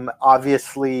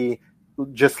 Obviously,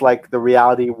 just like the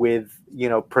reality with,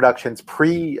 productions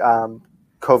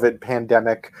pre-COVID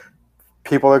pandemic,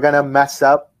 people are going to mess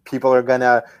up. People are going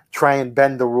to try and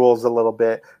bend the rules a little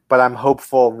bit. But I'm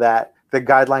hopeful that the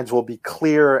guidelines will be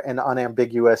clear and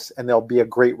unambiguous, and there'll be a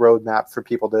great roadmap for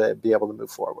people to be able to move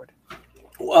forward.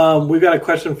 We've got a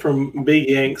question from Big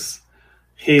Yanks.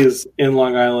 He's in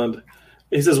Long Island.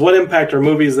 He says, what impact are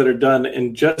movies that are done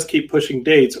and just keep pushing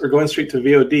dates or going straight to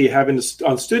VOD having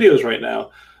on studios right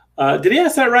now? Did he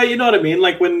ask that right? You know what I mean?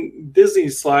 Like when Disney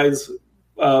slides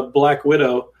Black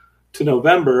Widow to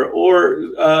November,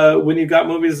 or when you've got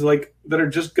movies like that are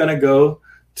just going to go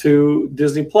to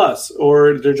Disney Plus,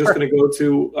 or they're just going to go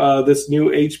to this new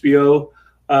HBO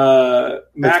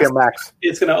Max. HBO Max.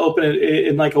 It's going to open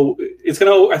in I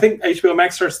think HBO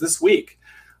Max starts this week.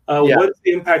 What's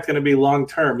the impact going to be long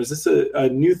term? Is this a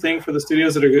new thing for the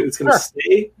studios that it's going to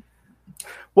stay?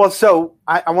 Well, so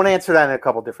I want to answer that in a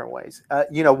couple different ways.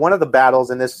 One of the battles,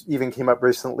 and this even came up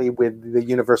recently with the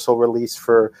Universal release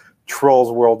for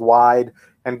Trolls Worldwide,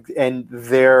 and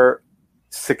their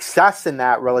success in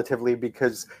that relatively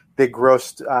because they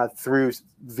grossed through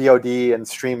VOD and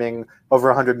streaming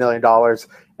over $100 million.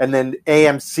 And then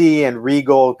AMC and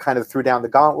Regal kind of threw down the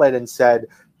gauntlet and said,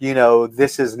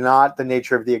 this is not the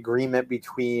nature of the agreement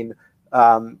between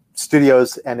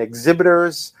studios and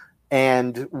exhibitors,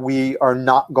 and we are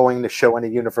not going to show any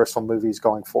Universal movies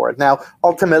going forward. Now,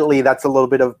 ultimately, that's a little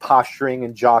bit of posturing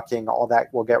and jockeying. All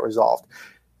that will get resolved.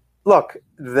 Look,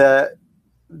 the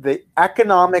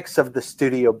economics of the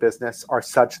studio business are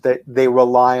such that they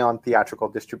rely on theatrical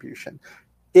distribution.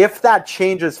 If that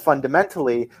changes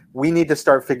fundamentally, we need to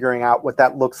start figuring out what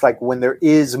that looks like when there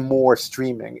is more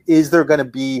streaming. Is there going to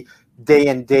be day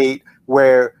and date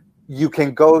where you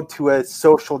can go to a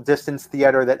social distance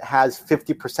theater that has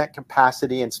 50%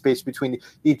 capacity and space between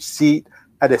each seat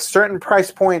at a certain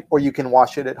price point, or you can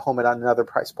watch it at home at another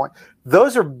price point?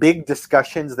 Those are big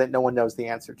discussions that no one knows the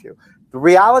answer to. The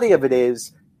reality of it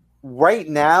is, right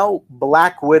now,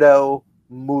 Black Widow,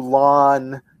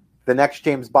 Mulan, the next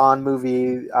James Bond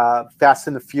movie, Fast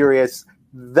and the Furious,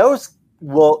 those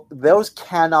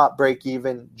cannot break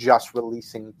even just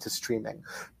releasing to streaming.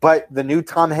 But the new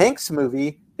Tom Hanks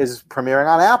movie is premiering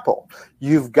on Apple.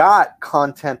 You've got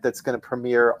content that's going to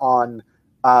premiere on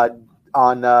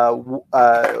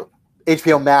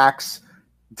HBO Max,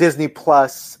 Disney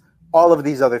Plus, all of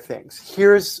these other things.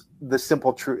 Here's the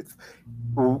simple truth.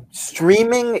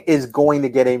 Streaming is going to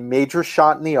get a major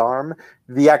shot in the arm.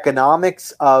 The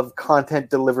economics of content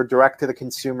delivered direct to the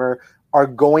consumer are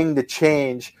going to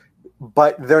change,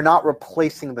 but they're not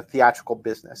replacing the theatrical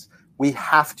business. We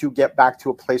have to get back to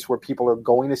a place where people are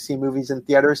going to see movies in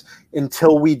theaters.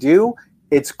 Until we do,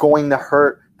 it's going to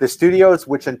hurt the studios,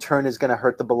 which in turn is going to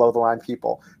hurt the below-the-line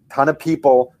people. A ton of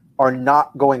people are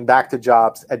not going back to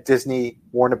jobs at Disney,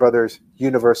 Warner Brothers,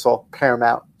 Universal,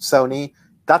 Paramount, Sony.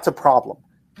 That's a problem.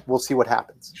 We'll see what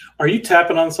happens. Are you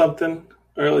tapping on something?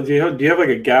 Or do you have like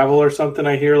a gavel or something?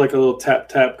 I hear like a little tap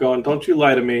tap going. Don't you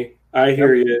lie to me. I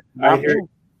hear you. I hear you.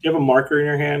 You have a marker in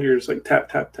your hand. You're just like tap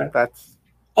tap tap. That's.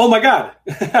 Oh my God!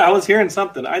 I was hearing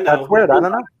something. I know. That's weird. I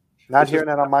don't know. Not hearing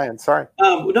it on my end. Sorry.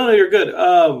 No, you're good.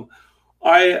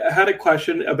 I had a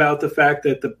question about the fact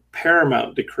that the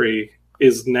Paramount decree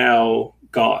is now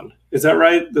gone. Is that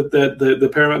right? That the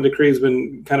Paramount decree has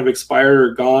been kind of expired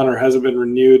or gone or hasn't been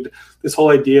renewed? This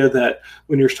whole idea that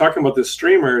when you're talking about the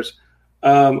streamers,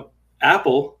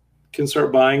 Apple can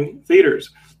start buying theaters.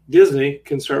 Disney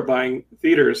can start buying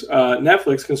theaters.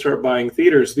 Netflix can start buying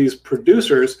theaters. These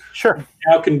producers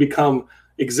now can become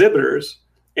exhibitors.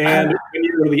 And when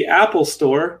you go to the Apple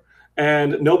store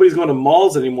and nobody's going to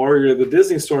malls anymore. You're at the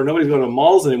Disney store. Nobody's going to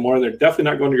malls anymore. And they're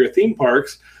definitely not going to your theme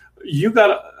parks. You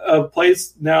got a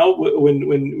place now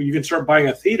when you can start buying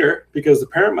a theater because the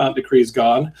Paramount decree is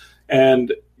gone,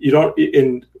 and you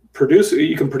can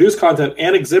produce content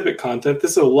and exhibit content.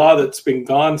 This is a law that's been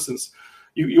gone since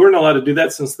you weren't allowed to do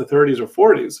that since the 30s or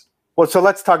 40s. Well, so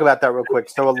let's talk about that real quick.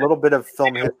 So a little bit of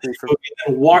film history.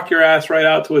 And walk your ass right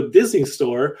out to a Disney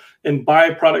store and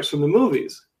buy products from the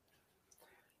movies.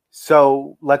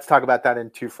 So let's talk about that in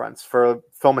two fronts. For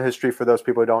film history, for those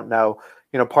people who don't know,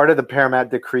 part of the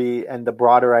Paramount decree and the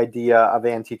broader idea of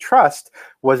antitrust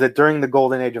was that during the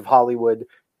golden age of Hollywood,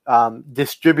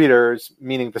 distributors,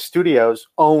 meaning the studios,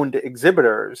 owned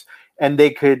exhibitors, and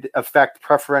they could affect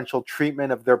preferential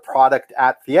treatment of their product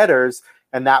at theaters,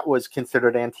 and that was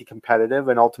considered anti-competitive.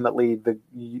 And ultimately,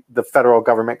 the federal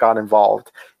government got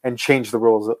involved and changed the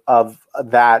rules of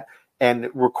that,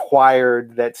 and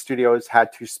required that studios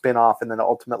had to spin off and then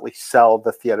ultimately sell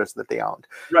the theaters that they owned.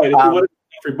 Right. If you wanted a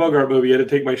Humphrey Bogart movie, you had to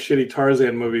take my shitty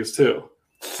Tarzan movies too.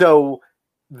 So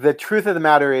the truth of the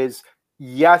matter is,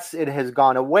 yes, it has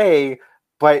gone away,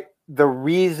 but the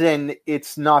reason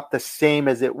it's not the same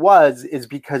as it was is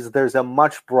because there's a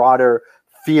much broader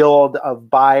field of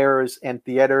buyers and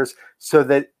theaters, so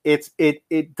that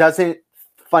it doesn't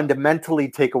fundamentally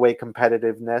take away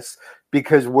competitiveness,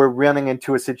 because we're running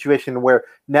into a situation where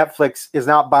Netflix is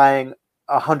not buying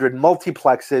 100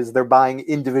 multiplexes, they're buying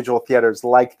individual theaters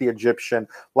like the Egyptian,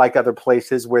 like other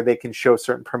places where they can show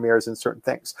certain premieres and certain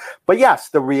things. But yes,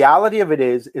 the reality of it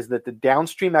is that the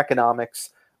downstream economics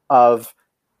of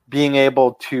being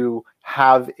able to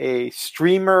have a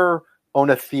streamer own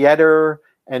a theater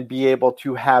and be able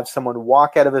to have someone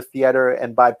walk out of a theater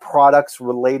and buy products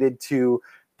related to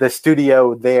the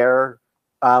studio there,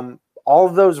 all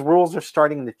of those rules are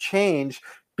starting to change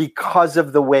because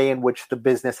of the way in which the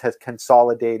business has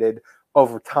consolidated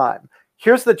over time.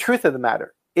 Here's the truth of the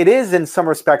matter. It is in some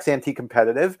respects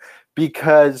anti-competitive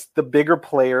because the bigger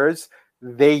players,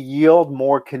 they yield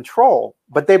more control,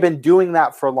 but they've been doing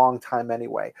that for a long time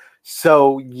anyway.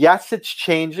 So yes, it's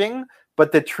changing,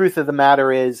 but the truth of the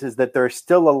matter is that there are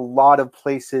still a lot of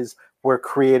places where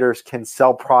creators can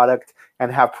sell product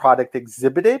and have product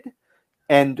exhibited.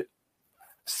 And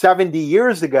 70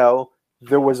 years ago,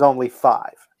 there was only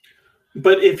 5.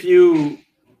 But if you,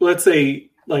 let's say,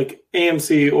 like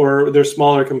AMC or their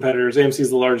smaller competitors, AMC is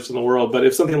the largest in the world, but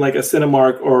if something like a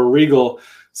Cinemark or a Regal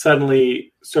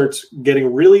suddenly starts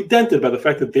getting really dented by the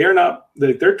fact that their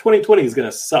 2020 is going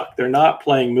to suck. They're not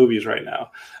playing movies right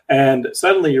now. And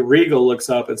suddenly Regal looks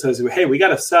up and says, hey, we got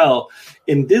to sell.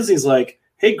 And Disney's like,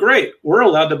 hey, great, we're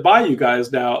allowed to buy you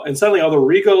guys now. And suddenly all the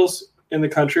Regals in the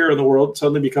country or in the world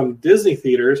suddenly become Disney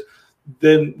theaters.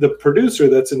 Then the producer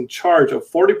that's in charge of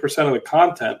 40% of the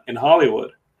content in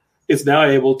Hollywood is now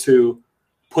able to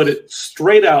put it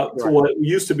straight out to what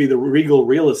used to be the Regal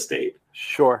real estate.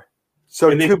 Sure. So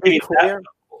to be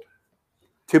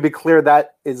clear,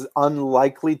 that is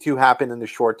unlikely to happen in the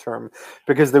short term,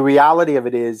 because the reality of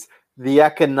it is the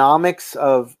economics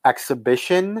of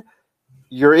exhibition,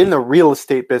 you're in the real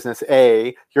estate business,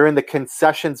 you're in the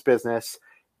concessions business.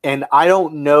 And I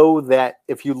don't know that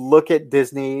if you look at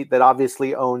Disney, that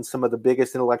obviously owns some of the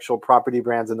biggest intellectual property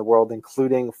brands in the world,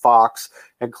 including Fox,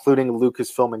 including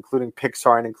Lucasfilm, including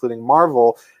Pixar, and including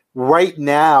Marvel, right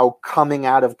now coming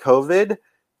out of COVID,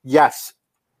 yes,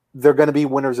 they're going to be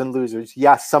winners and losers.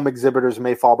 Yes, some exhibitors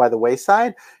may fall by the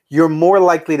wayside. You're more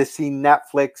likely to see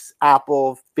Netflix,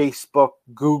 Apple, Facebook,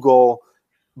 Google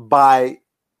buy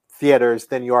theaters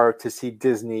than you are to see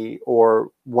Disney or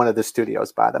one of the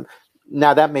studios buy them.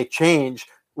 Now, that may change.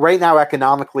 Right now,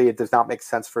 economically, it does not make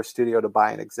sense for a studio to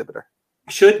buy an exhibitor.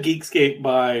 Should Geekscape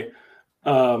buy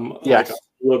yes. like a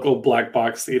local black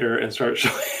box theater and start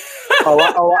showing?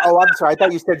 Oh, I'm sorry. I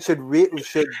thought you said should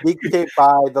Geekscape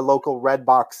buy the local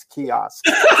Redbox kiosk?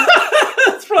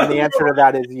 And the answer to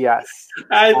that is yes.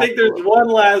 I think there's one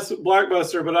last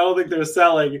Blockbuster, but I don't think they're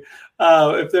selling.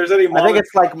 If there's any, I think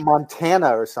it's like Montana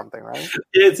or something, right?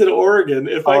 It's in Oregon.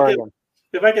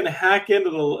 If I can hack into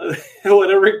the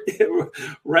whatever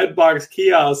Redbox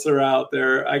kiosks are out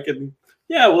there, I can.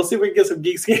 Yeah, we'll see if we can get some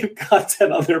Geekscape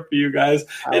content on there for you guys.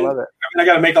 I love it. I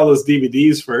got to make all those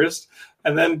DVDs first,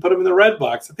 and then put them in the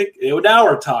Redbox. I think now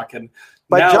we're talking.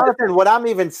 But Jonathan, what I'm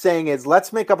even saying is,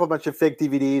 let's make up a bunch of fake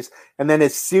DVDs, and then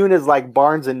as soon as like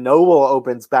Barnes and Noble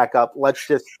opens back up, let's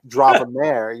just drop them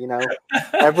there.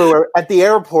 Everywhere at the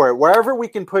airport, wherever we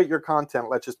can put your content,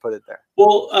 let's just put it there.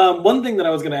 Well, one thing that I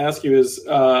was going to ask you is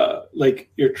like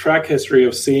your track history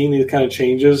of seeing these kind of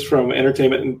changes from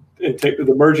entertainment and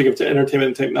the merging of entertainment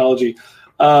and technology.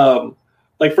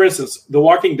 like for instance, The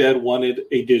Walking Dead wanted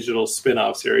a digital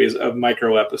spin-off series of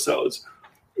micro episodes.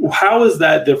 How is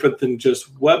that different than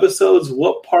just webisodes?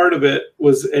 What part of it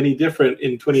was any different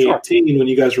in 2018 when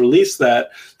you guys released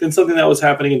that than something that was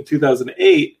happening in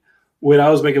 2008 when I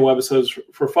was making webisodes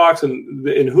for Fox and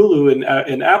Hulu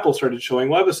and Apple started showing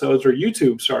webisodes, or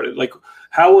YouTube started? Like,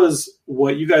 how was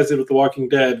what you guys did with The Walking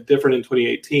Dead different in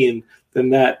 2018 than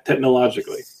that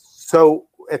technologically? So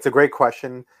it's a great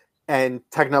question. And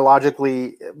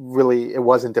technologically, really, it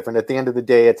wasn't different. At the end of the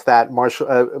day, it's that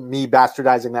me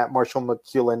bastardizing that Marshall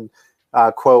McLuhan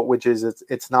quote, which is,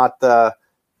 it's not the,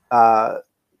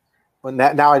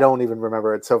 now I don't even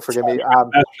remember it, so forgive me.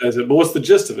 Bastardize it, but what's the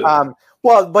gist of it?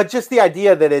 Well, but just the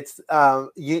idea that it's,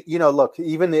 look,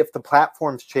 even if the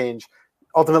platforms change,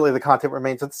 ultimately the content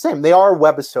remains the same. They are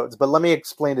webisodes, but let me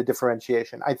explain the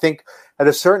differentiation. I think at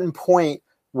a certain point,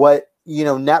 what,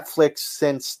 Netflix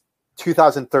since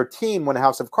 2013, when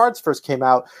House of Cards first came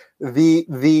out,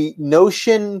 the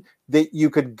notion that you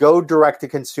could go direct to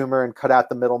consumer and cut out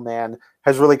the middleman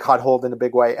has really caught hold in a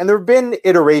big way. And there have been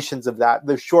iterations of that.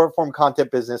 The short form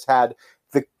content business had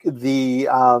the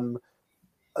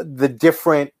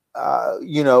different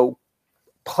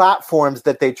platforms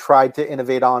that they tried to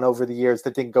innovate on over the years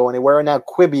that didn't go anywhere. And now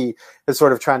Quibi is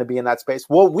sort of trying to be in that space.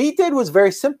 What we did was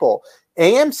very simple.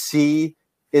 AMC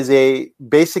is a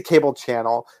basic cable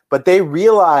channel, but they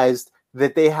realized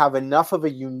that they have enough of a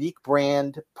unique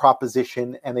brand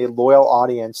proposition and a loyal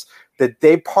audience that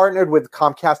they partnered with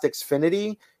Comcast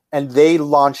Xfinity and they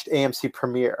launched AMC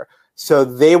Premiere. So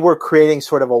they were creating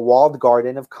sort of a walled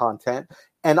garden of content,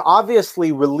 and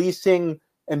obviously releasing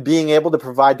and being able to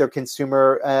provide their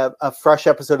consumer a fresh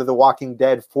episode of The Walking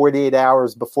Dead 48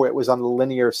 hours before it was on the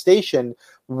linear station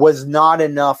was not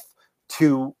enough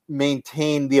to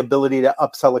maintain the ability to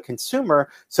upsell a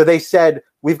consumer. So they said,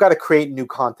 we've got to create new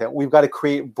content. We've got to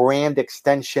create brand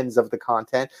extensions of the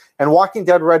content. And Walking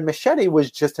Dead Red Machete was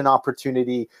just an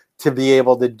opportunity to be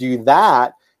able to do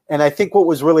that. And I think what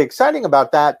was really exciting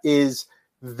about that is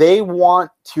they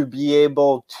want to be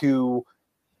able to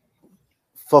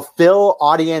fulfill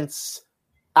audience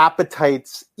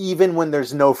appetites even when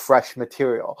there's no fresh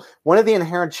material. One of the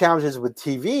inherent challenges with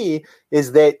TV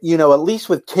is that, at least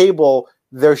with cable,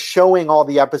 they're showing all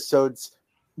the episodes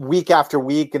week after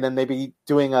week, and then maybe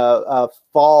doing a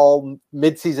fall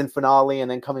mid-season finale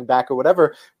and then coming back or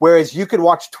whatever. Whereas you could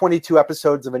watch 22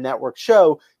 episodes of a network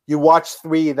show, you watch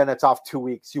 3, then it's off 2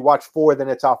 weeks. You watch 4, then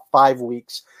it's off 5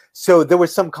 weeks. So there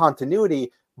was some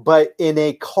continuity, but in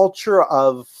a culture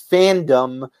of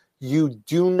fandom, you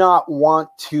do not want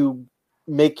to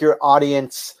make your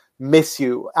audience miss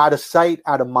you, out of sight,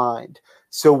 out of mind.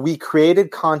 So we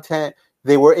created content.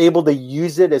 They were able to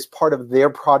use it as part of their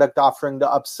product offering to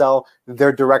upsell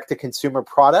their direct-to-consumer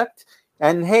product.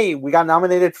 And hey, we got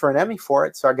nominated for an Emmy for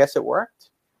it, so I guess it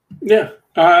worked. Yeah.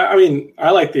 I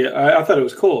liked it. I thought it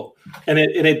was cool. And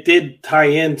it did tie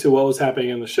into what was happening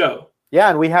in the show. Yeah,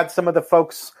 and we had some of the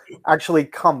folks actually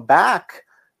come back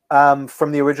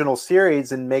from the original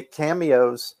series and make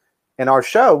cameos in our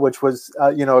show, which was,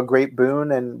 a great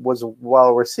boon and was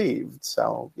well received.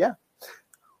 So, yeah.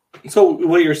 So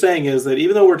what you're saying is that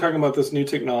even though we're talking about this new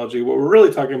technology, what we're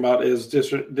really talking about is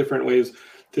different ways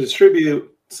to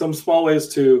distribute, some small ways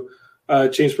to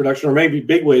change production, or maybe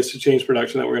big ways to change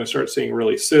production that we're going to start seeing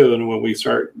really soon when we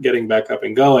start getting back up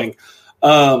and going.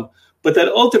 But that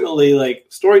ultimately, like,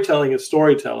 storytelling is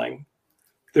storytelling.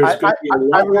 There's going to be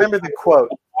I remember the quote.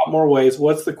 A lot more ways.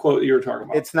 What's the quote you were talking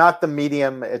about? It's not the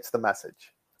medium, it's the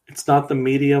message. It's not the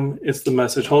medium, it's the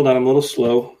message. Hold on, I'm a little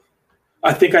slow.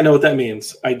 I think I know what that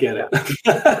means. I get it.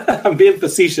 I'm being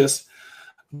facetious.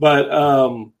 But,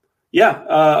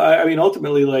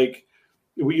 ultimately, like,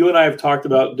 you and I have talked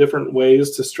about different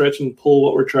ways to stretch and pull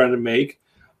what we're trying to make.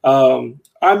 You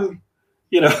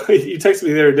texted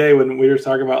me the other day when we were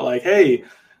talking about, like, hey,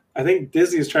 I think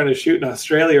Disney's trying to shoot in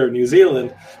Australia or New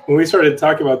Zealand. When we started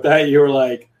talking about that, you were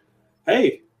like,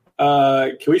 hey,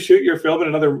 can we shoot your film in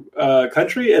another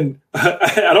country? And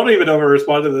I don't even know if I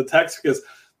responded to the text because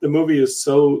the movie is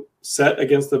so set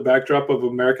against the backdrop of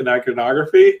American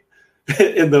iconography.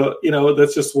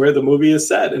 That's just where the movie is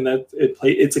set, and that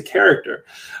it's a character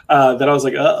that I was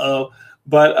like, uh-oh.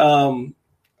 But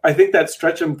I think that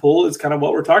stretch and pull is kind of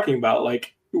what we're talking about.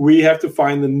 Like, we have to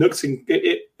find the nooks, and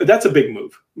that's a big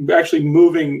move. Actually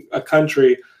moving a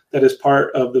country that is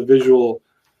part of the visual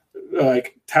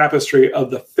tapestry of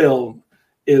the film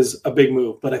is a big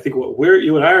move. But I think what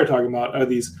you and I are talking about are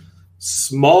these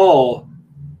small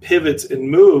pivots and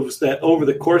moves that over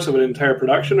the course of an entire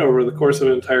production, over the course of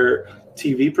an entire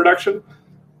TV production,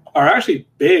 are actually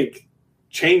big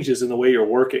changes in the way you're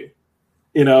working.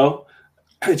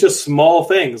 it's just small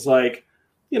things like,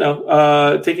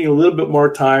 taking a little bit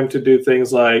more time to do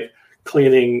things like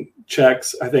cleaning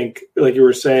checks. I think, like you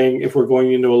were saying, if we're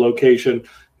going into a location,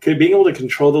 being able to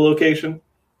control the location,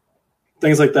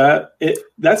 things like that,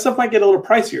 that stuff might get a little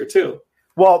pricier too.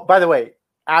 Well, by the way,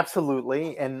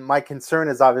 absolutely. And my concern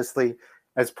is obviously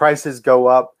as prices go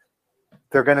up,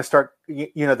 they're going to start,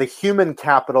 the human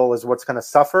capital is what's going to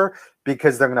suffer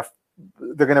because they're going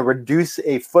to reduce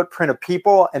a footprint of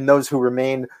people, and those who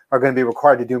remain are going to be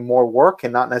required to do more work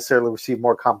and not necessarily receive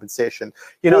more compensation.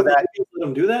 That let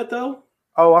them do that though.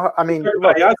 Oh, I mean,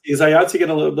 look, is IATSE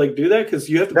going to do that? Because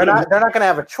you have to. They're not going to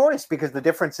have a choice because the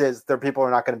difference is their people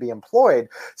are not going to be employed.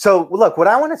 So, look, what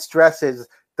I want to stress is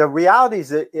the reality is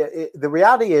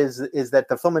that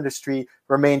the film industry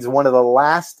remains one of the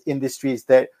last industries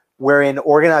wherein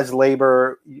organized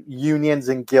labor unions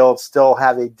and guilds still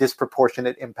have a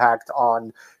disproportionate impact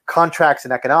on contracts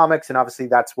and economics, and obviously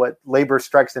that's what labor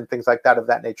strikes and things like that of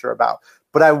that nature are about.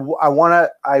 But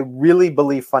I really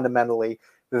believe fundamentally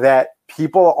that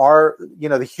people are,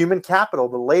 the human capital,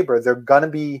 the labor, they're going to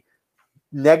be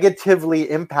negatively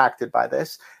impacted by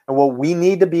this. And what we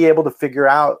need to be able to figure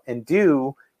out and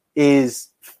do is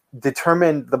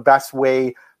determine the best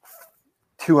way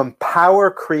to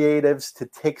empower creatives to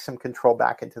take some control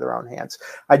back into their own hands.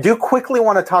 I do quickly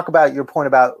want to talk about your point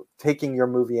about taking your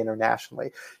movie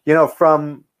internationally.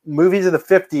 From movies of the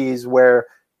 50s where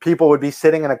people would be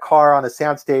sitting in a car on a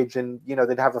soundstage and,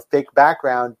 they'd have a fake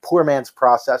background, poor man's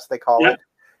process, they call it.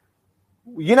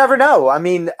 You never know. I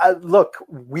mean, look,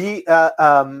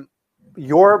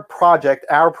 your project,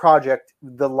 our project,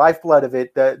 the lifeblood of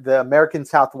it, the American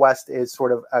Southwest is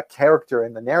sort of a character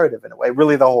in the narrative in a way.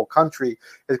 Really, the whole country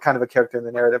is kind of a character in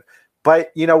the narrative.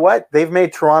 But you know what? They've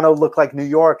made Toronto look like New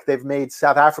York. They've made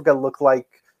South Africa look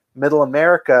like Middle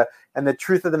America. And the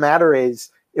truth of the matter is,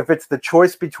 if it's the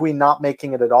choice between not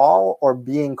making it at all or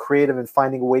being creative and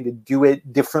finding a way to do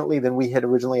it differently than we had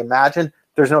originally imagined,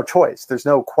 there's no choice. There's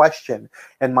no question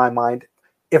in my mind.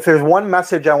 If there's one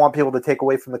message I want people to take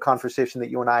away from the conversation that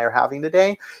you and I are having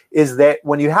today, is that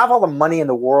when you have all the money in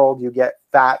the world, you get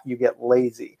fat, you get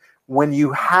lazy. When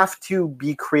you have to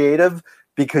be creative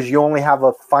because you only have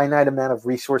a finite amount of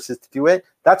resources to do it,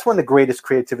 that's when the greatest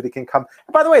creativity can come.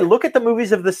 And by the way, look at the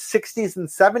movies of the 60s and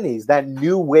 70s, that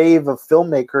new wave of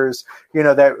filmmakers,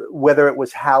 that whether it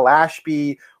was Hal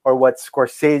Ashby or what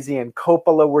Scorsese and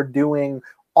Coppola were doing,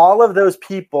 all of those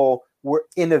people were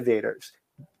innovators.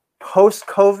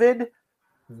 Post-COVID,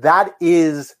 that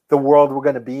is the world we're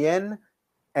going to be in.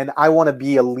 And I want to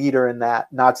be a leader in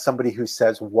that, not somebody who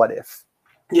says, what if?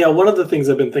 Yeah, one of the things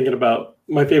I've been thinking about,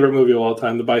 my favorite movie of all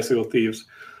time, The Bicycle Thieves,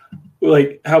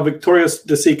 like how Vittorio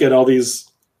De Sica and all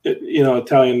these,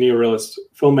 Italian neorealist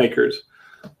filmmakers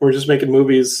were just making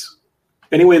movies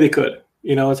any way they could.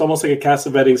 It's almost like a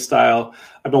Cassavetes style.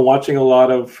 I've been watching a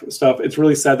lot of stuff. It's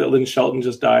really sad that Lynn Shelton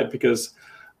just died because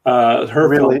her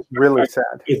really sad.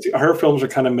 Her films are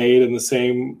kind of made in the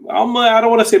same. I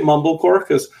don't want to say mumblecore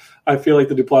because I feel like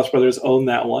the Duplass brothers own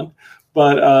that one,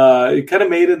 but it kind of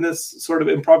made in this sort of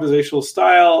improvisational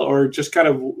style, or just kind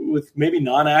of with maybe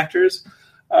non-actors.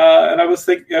 And I was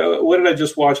thinking, what did I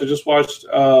just watch? I just watched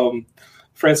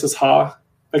Frances Ha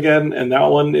again, and that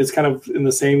one is kind of in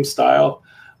the same style,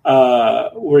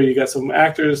 where you got some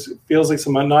actors, feels like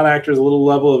some non-actors, a little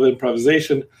level of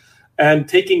improvisation. And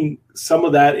taking some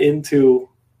of that into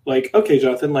like, okay,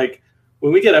 Jonathan, like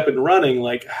when we get up and running,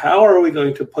 like how are we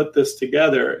going to put this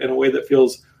together in a way that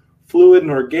feels fluid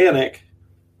and organic,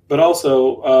 but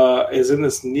also is in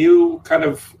this new kind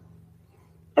of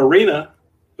arena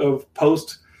of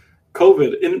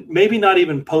post-COVID, and maybe not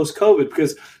even post-COVID,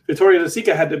 because Vittorio De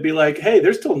Sica had to be like, hey,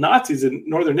 there's still Nazis in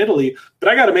northern Italy, but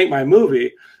I got to make my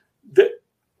movie.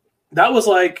 That was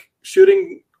like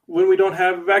shooting when we don't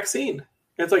have a vaccine.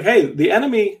 It's like, hey, the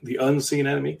enemy, the unseen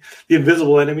enemy, the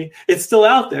invisible enemy, it's still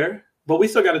out there, but we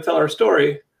still got to tell our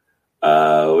story. We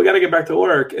got to get back to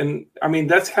work. And I mean,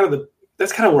 that's kind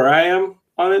of where I am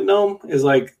on it, Noam, is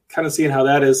like kind of seeing how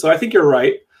that is. So I think you're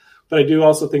right, but I do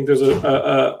also think there's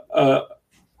a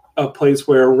place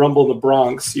where Rumble in the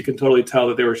Bronx, you can totally tell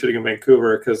that they were shooting in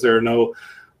Vancouver because there are no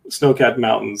snow-capped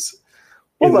mountains.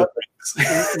 Well, look,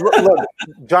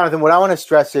 Jonathan, what I want to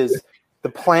stress is the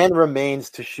plan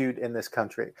remains to shoot in this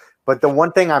country. But the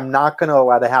one thing I'm not going to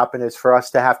allow to happen is for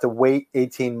us to have to wait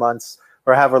 18 months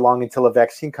or however long until a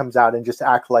vaccine comes out and just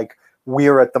act like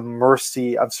we're at the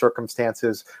mercy of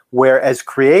circumstances, where as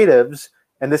creatives,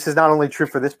 and this is not only true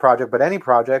for this project, but any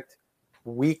project,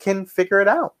 we can figure it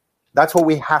out. That's what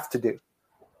we have to do.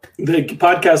 The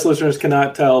podcast listeners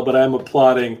cannot tell, but I'm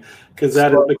applauding because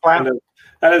that is the kind of,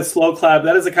 that is slow clap.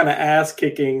 That is the kind of ass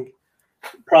kicking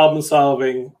problem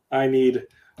solving I need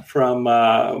from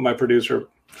my producer,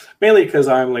 mainly because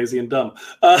I'm lazy and dumb.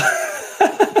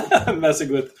 I'm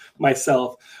messing with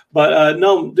myself. But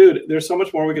Noam, dude, there's so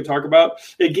much more we could talk about.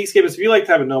 At Geekscape, if you like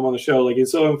having Noam on the show, like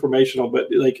he's so informational, but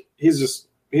like he's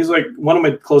like one of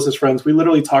my closest friends. We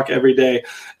literally talk every day.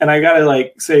 And I gotta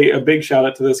like say a big shout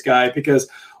out to this guy, because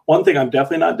one thing I'm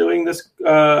definitely not doing this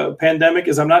pandemic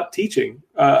is I'm not teaching.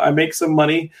 I make some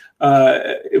money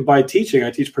by teaching.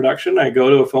 I teach production. I go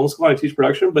to a film school. I teach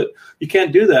production, but you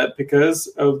can't do that because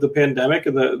of the pandemic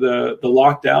and the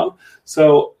lockdown.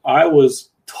 So I was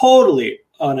totally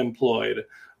unemployed.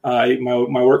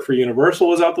 My work for Universal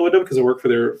was out the window because I work for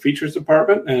their features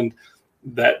department, and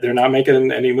that they're not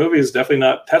making any movies, definitely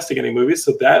not testing any movies.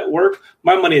 So that worked.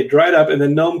 My money had dried up, and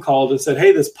then Noam called and said,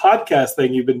 hey, this podcast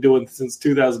thing you've been doing since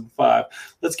 2005,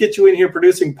 let's get you in here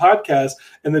producing podcasts.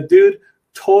 And the dude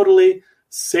totally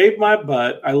saved my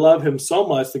butt. I love him so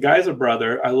much. The guy's a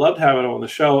brother. I loved having him on the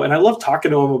show, and I love talking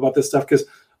to him about this stuff because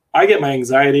I get my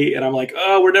anxiety and I'm like,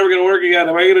 oh, we're never going to work again.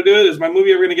 Am I going to do it? Is my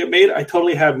movie ever going to get made? I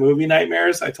totally have movie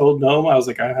nightmares. I told Noam, I was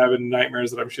like, I'm having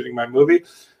nightmares that I'm shooting my movie.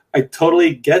 I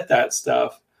totally get that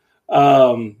stuff.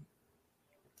 And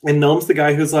Noam's the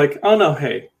guy who's like, oh no,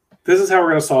 hey, this is how we're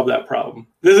going to solve that problem.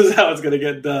 This is how it's going to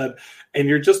get done. And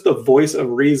you're just the voice of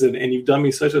reason. And you've done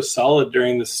me such a solid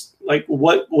during this, like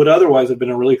what would otherwise have been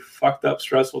a really fucked up,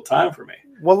 stressful time for me.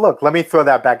 Well, look, let me throw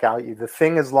that back at you. The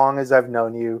thing, as long as I've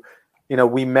known you, you know,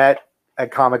 we met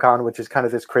at Comic-Con, which is kind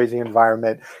of this crazy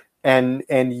environment. And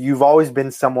you've always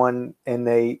been someone in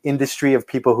the industry of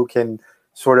people who can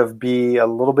sort of be a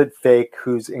little bit fake,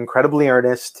 who's incredibly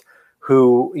earnest,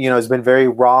 who, you know, has been very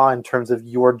raw in terms of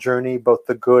your journey, both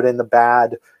the good and the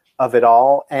bad of it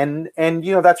all. And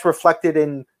you know, that's reflected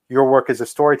in your work as a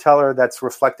storyteller. That's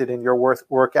reflected in your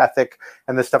work ethic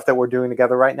and the stuff that we're doing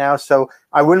together right now. So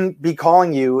I wouldn't be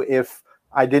calling you if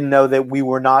I didn't know that we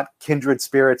were not kindred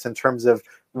spirits in terms of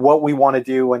what we want to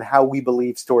do and how we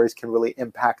believe stories can really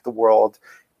impact the world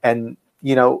and,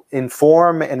 you know,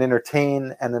 inform and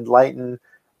entertain and enlighten.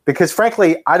 Because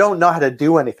frankly, I don't know how to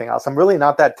do anything else. I'm really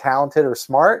not that talented or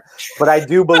smart, but I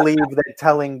do believe that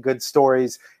telling good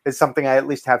stories is something I at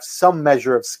least have some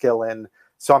measure of skill in.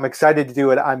 So I'm excited to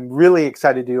do it. I'm really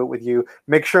excited to do it with you.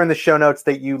 Make sure in the show notes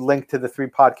that you link to the 3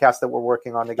 podcasts that we're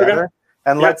working on together. Okay.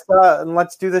 And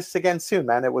let's do this again soon,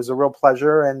 man. It was a real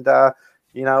pleasure. And,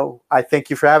 you know, I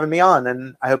thank you for having me on,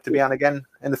 and I hope to be on again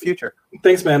in the future.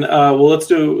 Thanks, man. Well, let's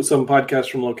do some podcasts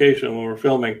from location when we're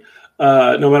filming,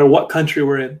 no matter what country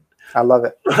we're in. I love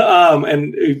it.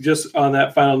 And just on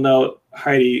that final note,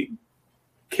 Heidi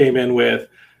came in with,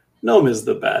 Noam is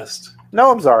the best.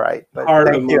 Noam's all right. But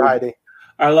thank you, Heidi.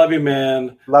 I love you,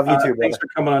 man. Love you too, brother. Thanks for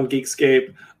coming on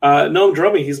Geekscape. Noam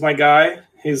Dromey, he's my guy.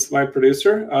 He's my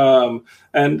producer.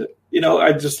 And, you know,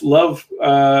 I just love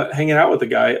hanging out with the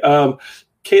guy.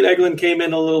 Kate Eglin came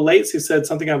in a little late. She said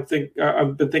something I've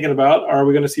been thinking about. Are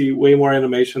we going to see way more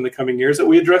animation in the coming years?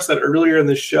 We addressed that earlier in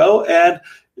the show. And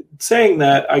saying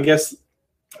that, I guess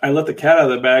I let the cat out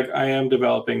of the bag. I am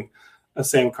developing a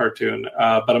Sam cartoon,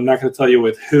 but I'm not going to tell you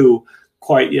with who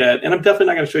quite yet. And I'm definitely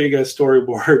not going to show you guys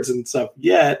storyboards and stuff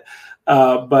yet.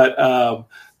 But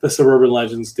the Suburban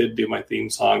Legends did do my theme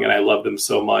song, and I love them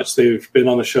so much. They've been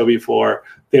on the show before.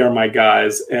 They are my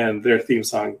guys, and their theme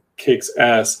song kicks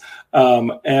ass.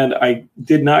 And I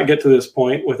did not get to this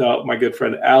point without my good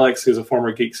friend Alex, who's a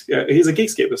former he's a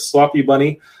Geekscape, a Sloppy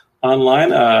Bunny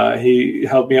online. He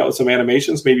helped me out with some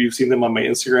animations. Maybe you've seen them on my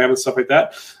Instagram and stuff like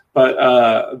that.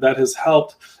 But that has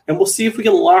helped. And we'll see if we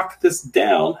can lock this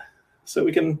down so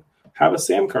we can have a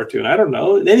Sam cartoon. I don't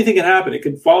know. Anything can happen. It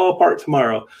could fall apart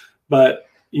tomorrow. But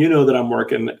you know that I'm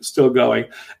working, still going.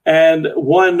 And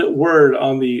one word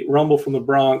on the Rumble from the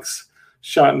Bronx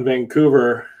shot in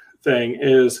Vancouver thing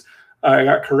is I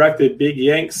got corrected. Big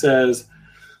Yank says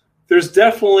there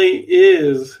definitely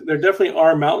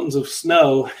are mountains of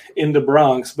snow in the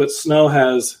Bronx, but snow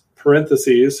has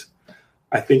parentheses.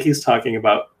 I think he's talking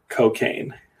about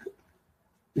cocaine.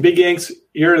 Big Yanks,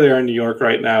 you're there in New York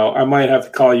right now. I might have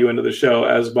to call you into the show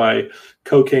as my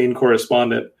cocaine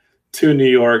correspondent to New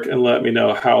York and let me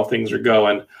know how things are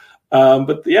going.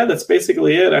 But yeah, that's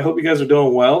basically it. I hope you guys are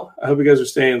doing well. I hope you guys are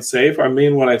staying safe. I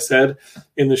mean what I said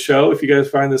in the show. If you guys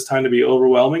find this time to be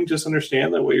overwhelming, just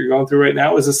understand that what you're going through right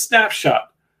now is a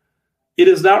snapshot. It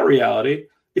is not reality.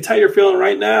 It's how you're feeling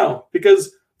right now,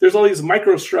 because there's all these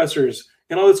micro stressors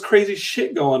and all this crazy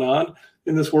shit going on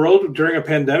in this world during a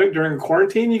pandemic, during a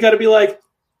quarantine. You got to be like,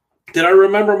 did I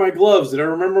remember my gloves? Did I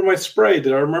remember my spray?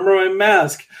 Did I remember my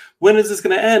mask? When is this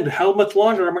going to end? How much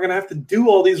longer am I going to have to do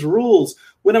all these rules?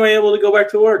 When am I able to go back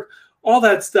to work? All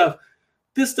that stuff.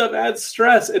 this stuff adds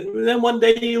stress. And then one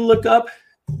day you look up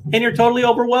and you're totally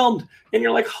overwhelmed. And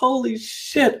you're like, holy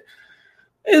shit,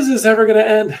 is this ever going to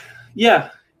end?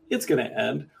 Yeah, it's going to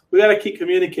end. We got to keep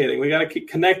communicating. We got to keep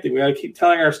connecting. We got to keep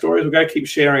telling our stories. We got to keep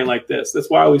sharing like this. That's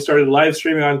why we started live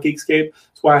streaming on Geekscape.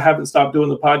 That's why I haven't stopped doing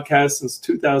the podcast since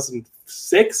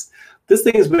 2006. This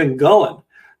thing has been going.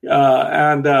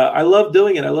 And I love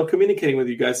doing it. I love communicating with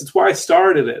you guys. That's why I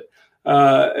started it.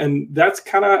 And that's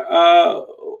kind of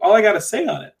all I got to say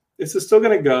on it. This is still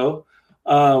going to go.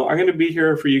 I'm going to be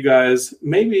here for you guys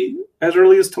maybe as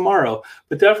early as tomorrow,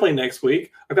 but definitely next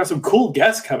week. I've got some cool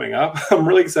guests coming up. I'm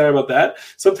really excited about that.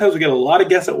 Sometimes we get a lot of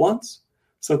guests at once.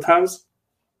 Sometimes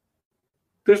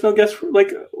there's no guests.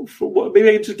 Maybe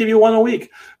I can just give you one a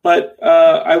week. But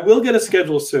I will get a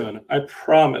schedule soon. I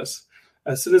promise.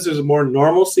 As soon as there's more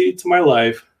normalcy to my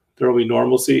life, there will be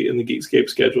normalcy in the Geekscape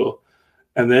schedule.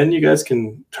 And then you guys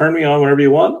can turn me on whenever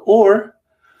you want, or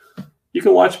you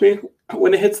can watch me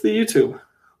when it hits the YouTube,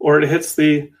 or it hits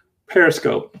the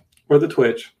Periscope, or the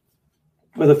Twitch,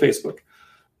 or the Facebook.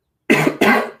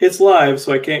 It's live,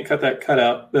 so I can't cut that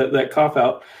cough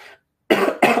out.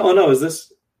 Oh no,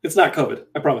 it's not COVID,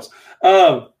 I promise.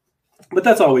 But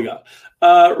that's all we got.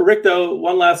 Rick, though,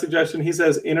 one last suggestion. He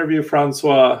says, interview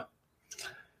Francois.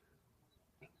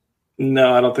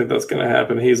 No, I don't think that's going to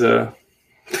happen.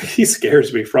 He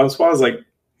scares me. Francois is like,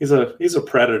 he's a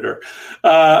predator.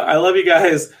 I love you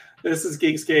guys. This is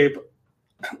Geekscape.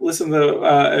 Listen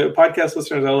to podcast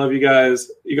listeners. I love you guys.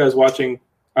 You guys watching,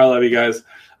 I love you guys.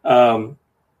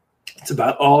 It's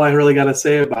about all I really got to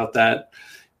say about that.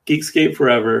 Geekscape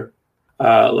forever.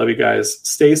 Love you guys.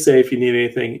 Stay safe. If you need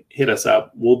anything, hit us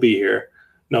up. We'll be here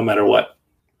no matter what.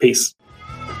 Peace.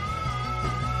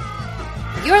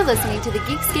 You're listening to the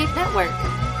Geekscape Network.